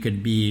team we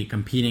could be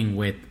competing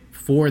with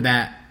for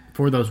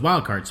those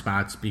wild card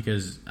spots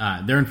because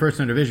they're in first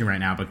in their division right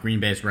now, but Green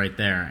Bay's right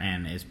there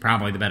and is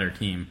probably the better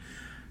team.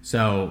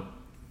 So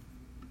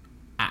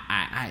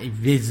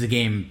this is a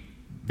game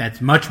that's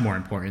much more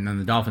important than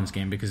the Dolphins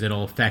game because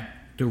it'll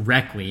affect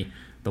directly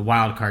the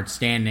wild card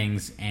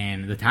standings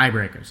and the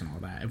tiebreakers and all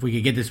that. If we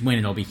could get this win,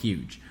 it'll be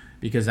huge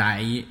because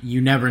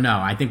you never know.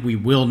 I think we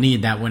will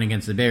need that win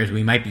against the Bears.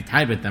 We might be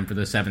tied with them for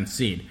the 7th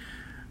seed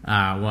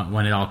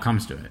when it all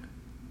comes to it.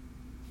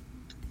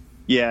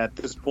 Yeah, at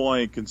this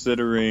point,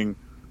 considering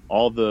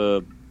all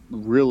the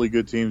really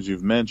good teams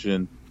you've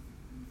mentioned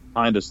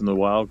behind us in the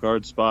wild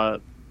card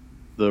spot,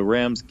 the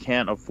Rams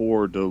can't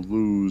afford to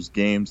lose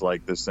games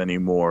like this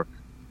anymore.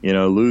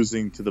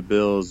 Losing to the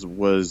Bills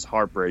was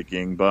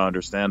heartbreaking, but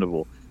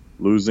understandable.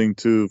 Losing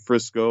to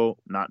Frisco,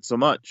 not so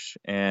much.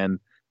 And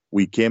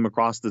we came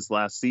across this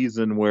last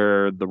season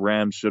where the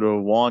Rams should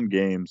have won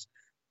games,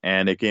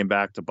 and it came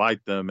back to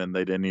bite them, and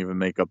they didn't even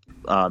make the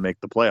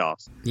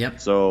playoffs. Yep.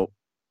 So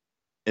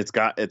it's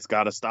got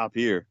to stop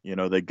here.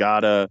 They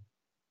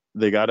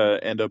gotta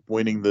end up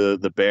winning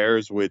the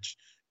Bears, which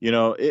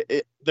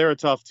they're a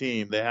tough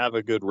team. They have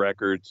a good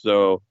record,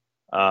 so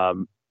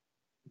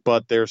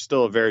but they're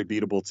still a very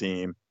beatable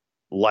team.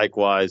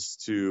 Likewise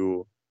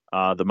to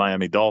the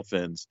Miami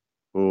Dolphins,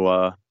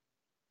 who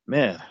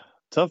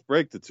tough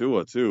break to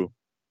Tua too.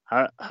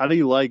 How do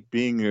you like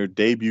being your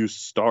debut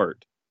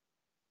start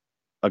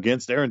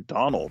against Aaron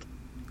Donald?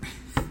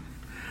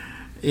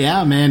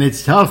 Yeah, man,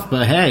 it's tough,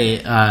 but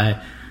hey,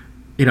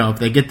 if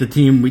they get the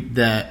team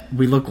that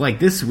we look like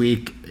this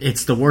week,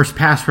 it's the worst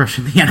pass rush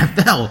in the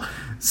NFL.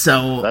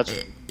 So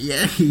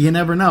yeah, you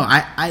never know.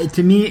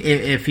 To me,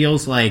 it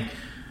feels like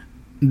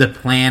the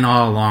plan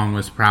all along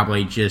was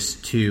probably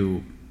just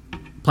to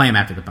play him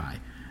after the bye.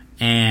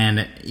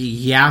 And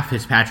yeah,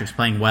 Fitzpatrick's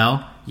playing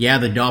well. Yeah,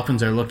 the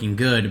Dolphins are looking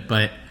good,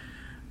 but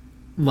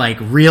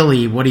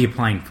really, what are you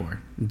playing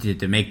for?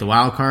 To make the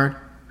wild card?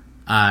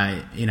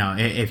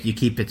 If you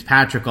keep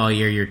Fitzpatrick all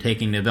year, you're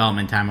taking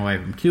development time away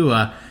from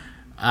Tua.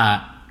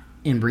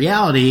 In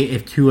reality,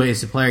 if Tua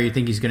is the player you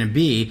think he's going to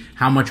be,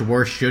 how much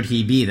worse should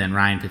he be than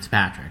Ryan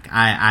Fitzpatrick?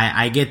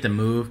 I get the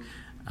move,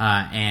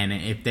 and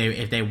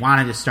if they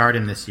wanted to start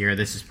him this year,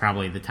 this is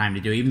probably the time to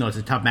do it. Even though it's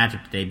a tough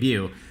matchup to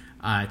debut,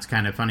 it's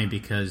kind of funny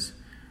because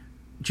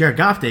Jared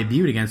Goff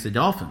debuted against the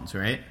Dolphins,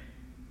 right?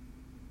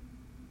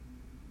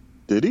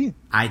 Did he?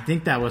 I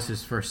think that was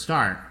his first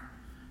start.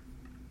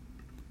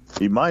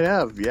 He might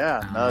have,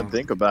 yeah. Now that I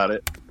think about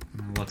it.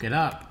 Look it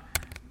up.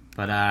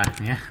 But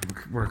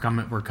we're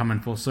coming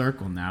full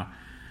circle now.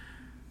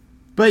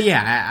 But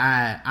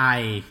yeah,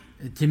 I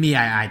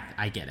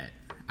get it.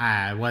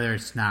 Whether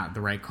it's not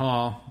the right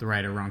call, the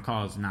right or wrong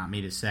call is not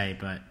me to say.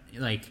 But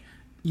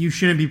you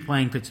shouldn't be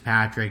playing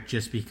Fitzpatrick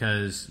just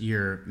because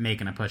you're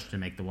making a push to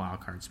make the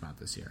wild card spot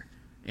this year.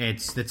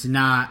 That's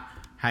not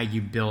how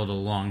you build a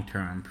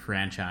long-term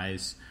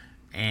franchise.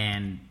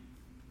 And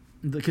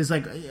because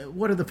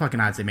what are the fucking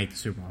odds they make the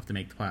Super Bowl if they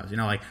make the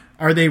playoffs?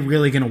 Are they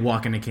really going to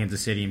walk into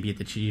Kansas City and beat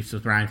the Chiefs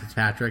with Ryan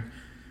Fitzpatrick?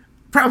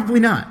 Probably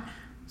not.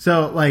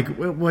 So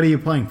what are you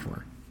playing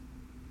for?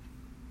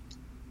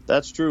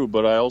 That's true,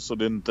 but I also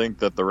didn't think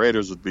that the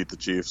Raiders would beat the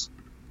Chiefs.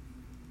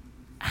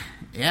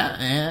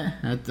 Yeah,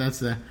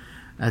 that's a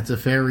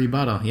fair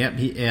rebuttal. Yep.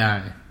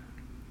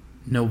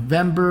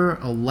 November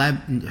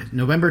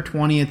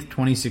 20th,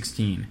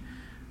 2016.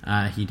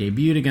 He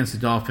debuted against the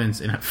Dolphins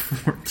in a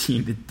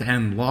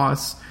 14-10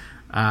 loss.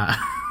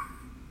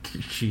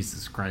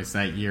 Jesus Christ,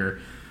 that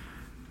year.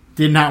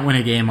 Did not win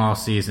a game all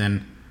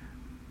season.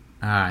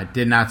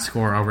 Did not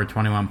score over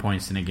 21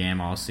 points in a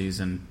game all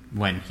season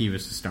when he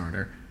was the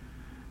starter.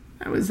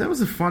 That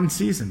was a fun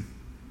season.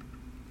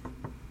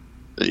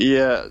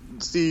 Yeah,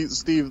 see,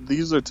 Steve,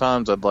 these are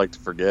times I'd like to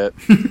forget.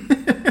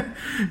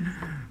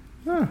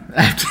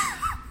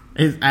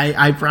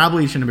 I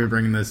probably shouldn't be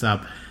bringing this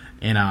up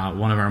in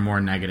one of our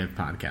more negative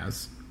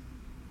podcasts.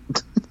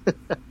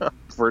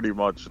 Pretty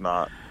much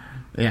not.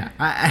 Yeah,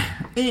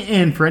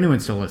 and for anyone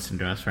still listening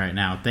to us right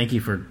now, thank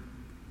you for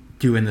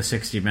doing the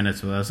 60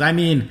 minutes with us. I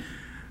mean,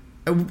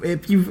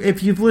 if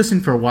you've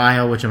listened for a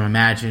while, which I'm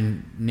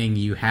imagining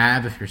you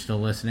have, if you're still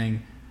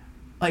listening,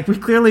 we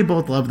clearly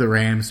both love the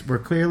Rams. We're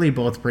clearly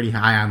both pretty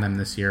high on them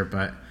this year,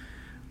 but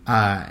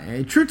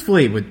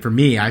truthfully, for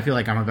me, I feel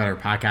like I'm a better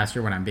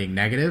podcaster when I'm being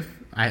negative.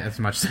 As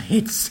much as I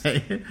hate to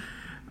say it.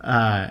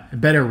 A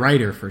better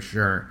writer for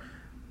sure.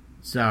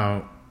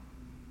 So,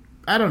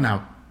 I don't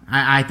know.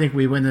 I think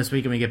we win this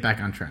week and we get back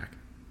on track.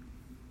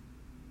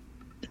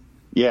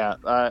 Yeah,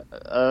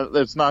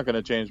 it's not going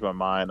to change my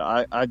mind.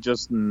 I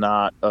just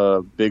not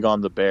big on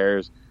the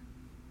Bears.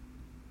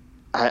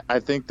 I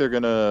think they're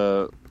going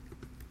to...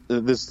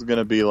 This is going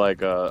to be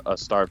a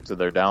start to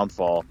their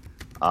downfall.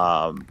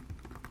 I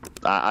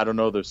don't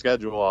know their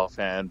schedule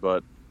offhand,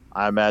 but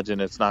I imagine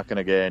it's not going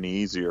to get any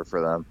easier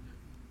for them.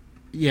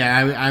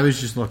 Yeah, I was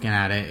just looking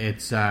at it.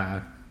 It's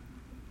I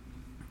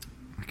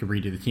could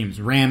read you the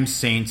teams: Rams,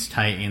 Saints,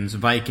 Titans,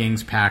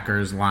 Vikings,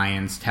 Packers,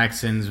 Lions,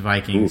 Texans,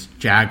 Vikings,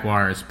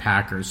 Jaguars,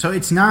 Packers. So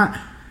it's not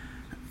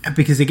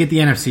because they get the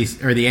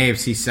NFC or the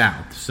AFC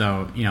South.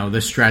 So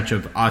this stretch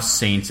of us,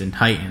 Saints, and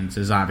Titans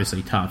is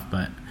obviously tough,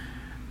 but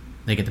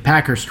they get the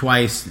Packers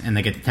twice, and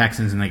they get the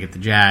Texans, and they get the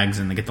Jags,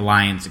 and they get the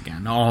Lions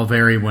again. All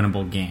very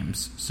winnable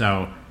games.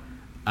 So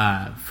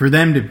for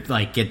them to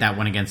get that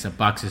one against the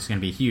Bucs is going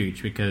to be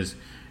huge because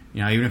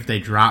even if they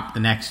drop the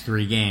next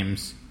 3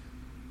 games,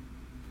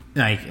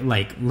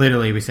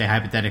 literally we say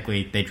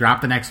hypothetically they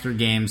drop the next 3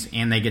 games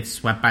and they get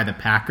swept by the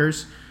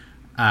Packers.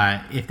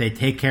 If they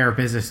take care of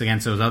business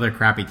against those other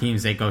crappy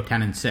teams, they go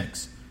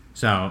 10-6.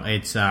 So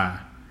it's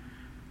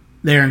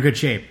they're in good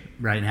shape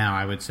right now,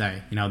 I would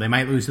say. They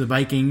might lose to the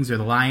Vikings or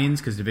the Lions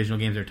because divisional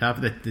games are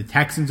tough. The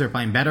Texans are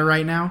playing better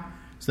right now,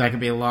 so that could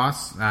be a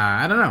loss.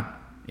 I don't know.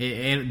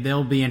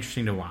 They'll be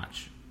interesting to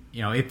watch.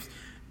 If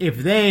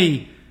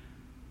they,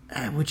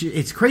 which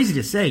it's crazy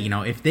to say,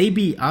 if they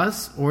beat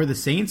us or the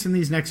Saints in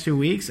these next 2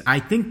 weeks, I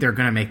think they're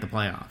going to make the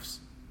playoffs.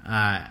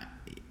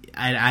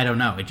 I don't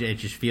know. It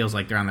just feels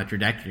like they're on that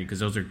trajectory because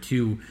those are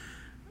two,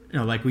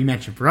 like we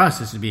mentioned for us,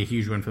 this would be a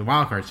huge win for the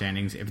wildcard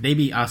standings. If they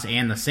beat us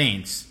and the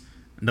Saints,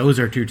 those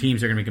are two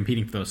teams that are going to be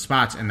competing for those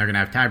spots, and they're going to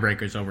have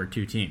tiebreakers over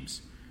two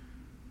teams.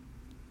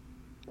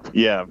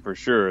 Yeah, for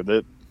sure.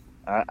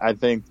 I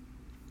think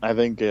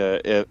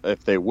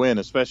if they win,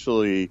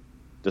 especially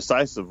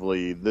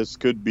decisively, this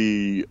could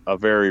be a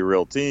very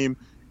real team,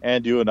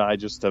 and you and I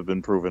just have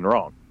been proven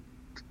wrong.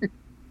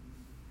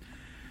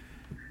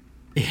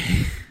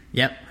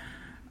 Yep.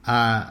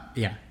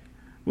 Yeah.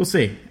 We'll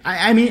see.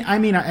 I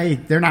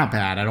mean, they're not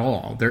bad at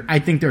all. I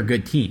think they're a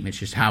good team. It's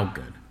just how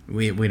good.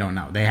 We don't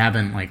know. They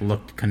haven't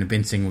looked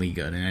convincingly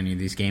good in any of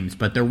these games,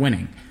 but they're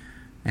winning,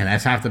 and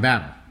that's half the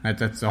battle.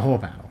 That's the whole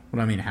battle. What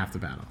do I mean half the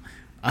battle?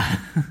 All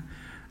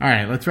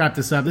right, let's wrap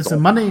this up. This is a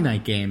Monday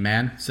night game,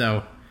 man.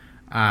 So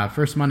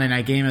first Monday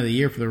night game of the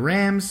year for the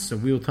Rams. So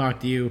we will talk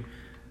to you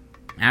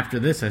after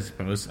this, I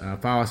suppose.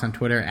 Follow us on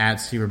Twitter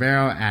at Steve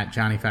Ribeiro, at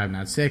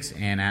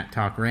Johnny506, and at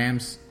Talk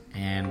Rams.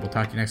 And we'll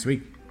talk to you next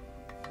week.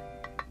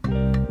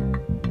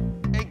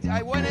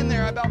 I went in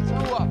there, I about threw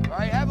up. All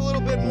right, have a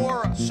little bit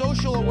more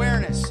social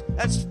awareness.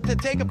 That's to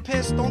take a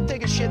piss, don't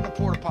take a shit in the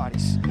porta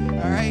potties.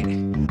 All right?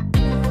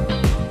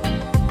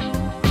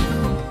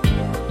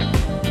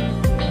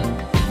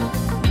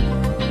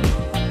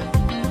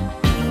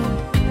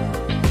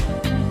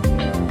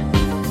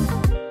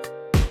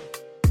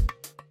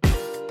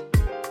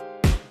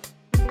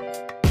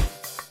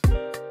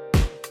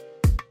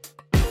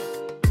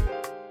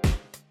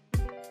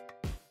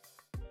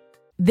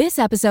 This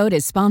episode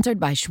is sponsored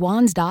by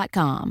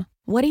Schwans.com.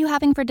 What are you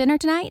having for dinner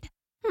tonight?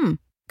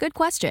 Good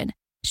question.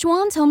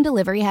 Schwans Home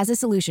Delivery has a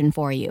solution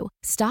for you.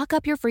 Stock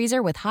up your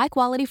freezer with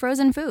high-quality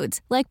frozen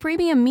foods like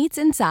premium meats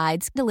and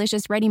sides,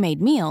 delicious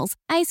ready-made meals,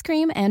 ice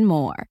cream, and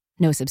more.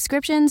 No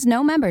subscriptions,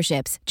 no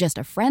memberships, just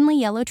a friendly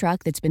yellow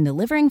truck that's been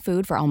delivering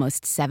food for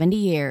almost 70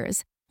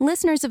 years.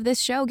 Listeners of this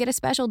show get a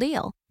special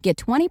deal. Get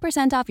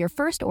 20% off your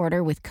first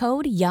order with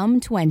code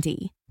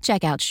YUM20.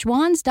 Check out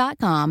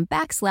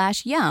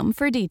schwans.com/yum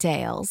for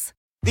details.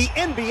 The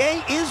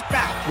NBA is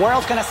back. Where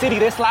else can a city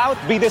this loud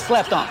be this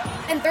slept on?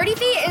 And 30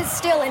 feet is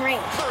still in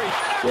range.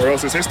 Where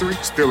else is history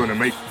still in the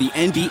making? The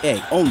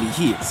NBA, only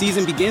here.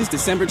 Season begins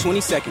December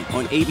 22nd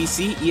on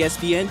ABC,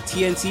 ESPN,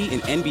 TNT,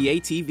 and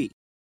NBA TV.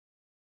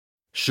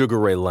 Sugar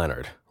Ray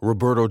Leonard,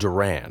 Roberto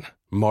Duran,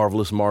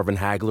 Marvelous Marvin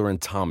Hagler,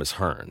 and Thomas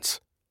Hearns.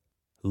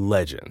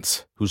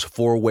 Legends, whose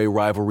four-way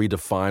rivalry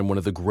defined one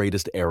of the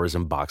greatest eras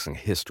in boxing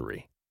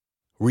history.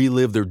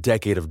 Relive their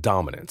decade of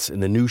dominance in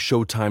the new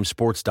Showtime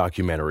sports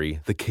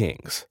documentary, The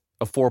Kings,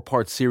 a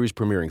 4-part series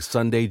premiering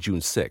Sunday, June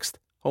 6th,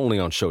 only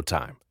on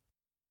Showtime.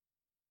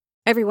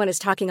 Everyone is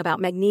talking about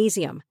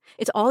magnesium.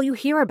 It's all you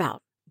hear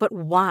about. But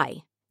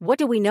why? What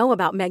do we know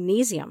about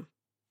magnesium?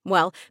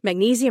 Well,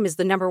 magnesium is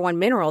the #1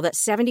 mineral that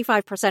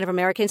 75% of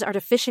Americans are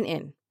deficient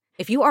in.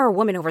 If you are a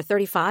woman over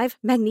 35,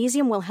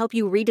 magnesium will help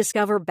you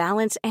rediscover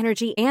balance,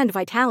 energy, and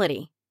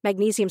vitality.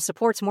 Magnesium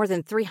supports more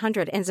than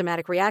 300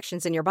 enzymatic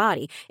reactions in your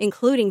body,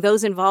 including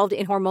those involved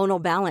in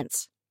hormonal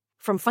balance.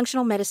 From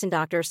functional medicine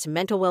doctors to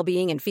mental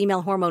well-being and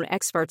female hormone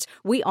experts,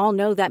 we all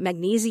know that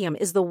magnesium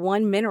is the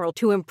one mineral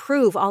to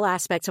improve all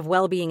aspects of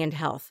well-being and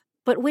health.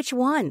 But which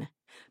one?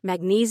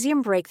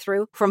 Magnesium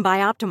Breakthrough from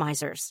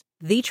Bioptimizers,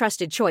 the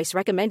trusted choice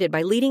recommended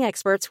by leading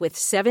experts with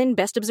 7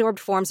 best-absorbed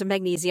forms of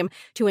magnesium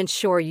to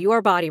ensure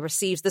your body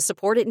receives the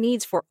support it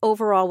needs for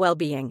overall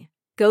well-being.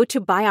 Go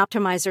to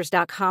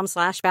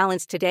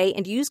bioptimizers.com/balance today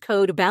and use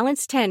code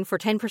BALANCE10 for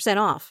 10%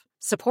 off.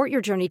 Support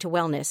your journey to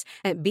wellness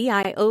at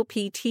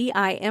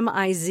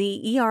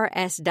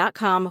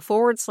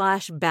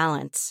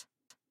bioptimizers.com/balance.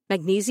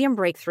 Magnesium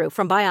Breakthrough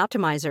from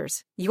Bioptimizers,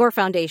 your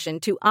foundation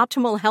to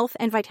optimal health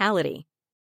and vitality.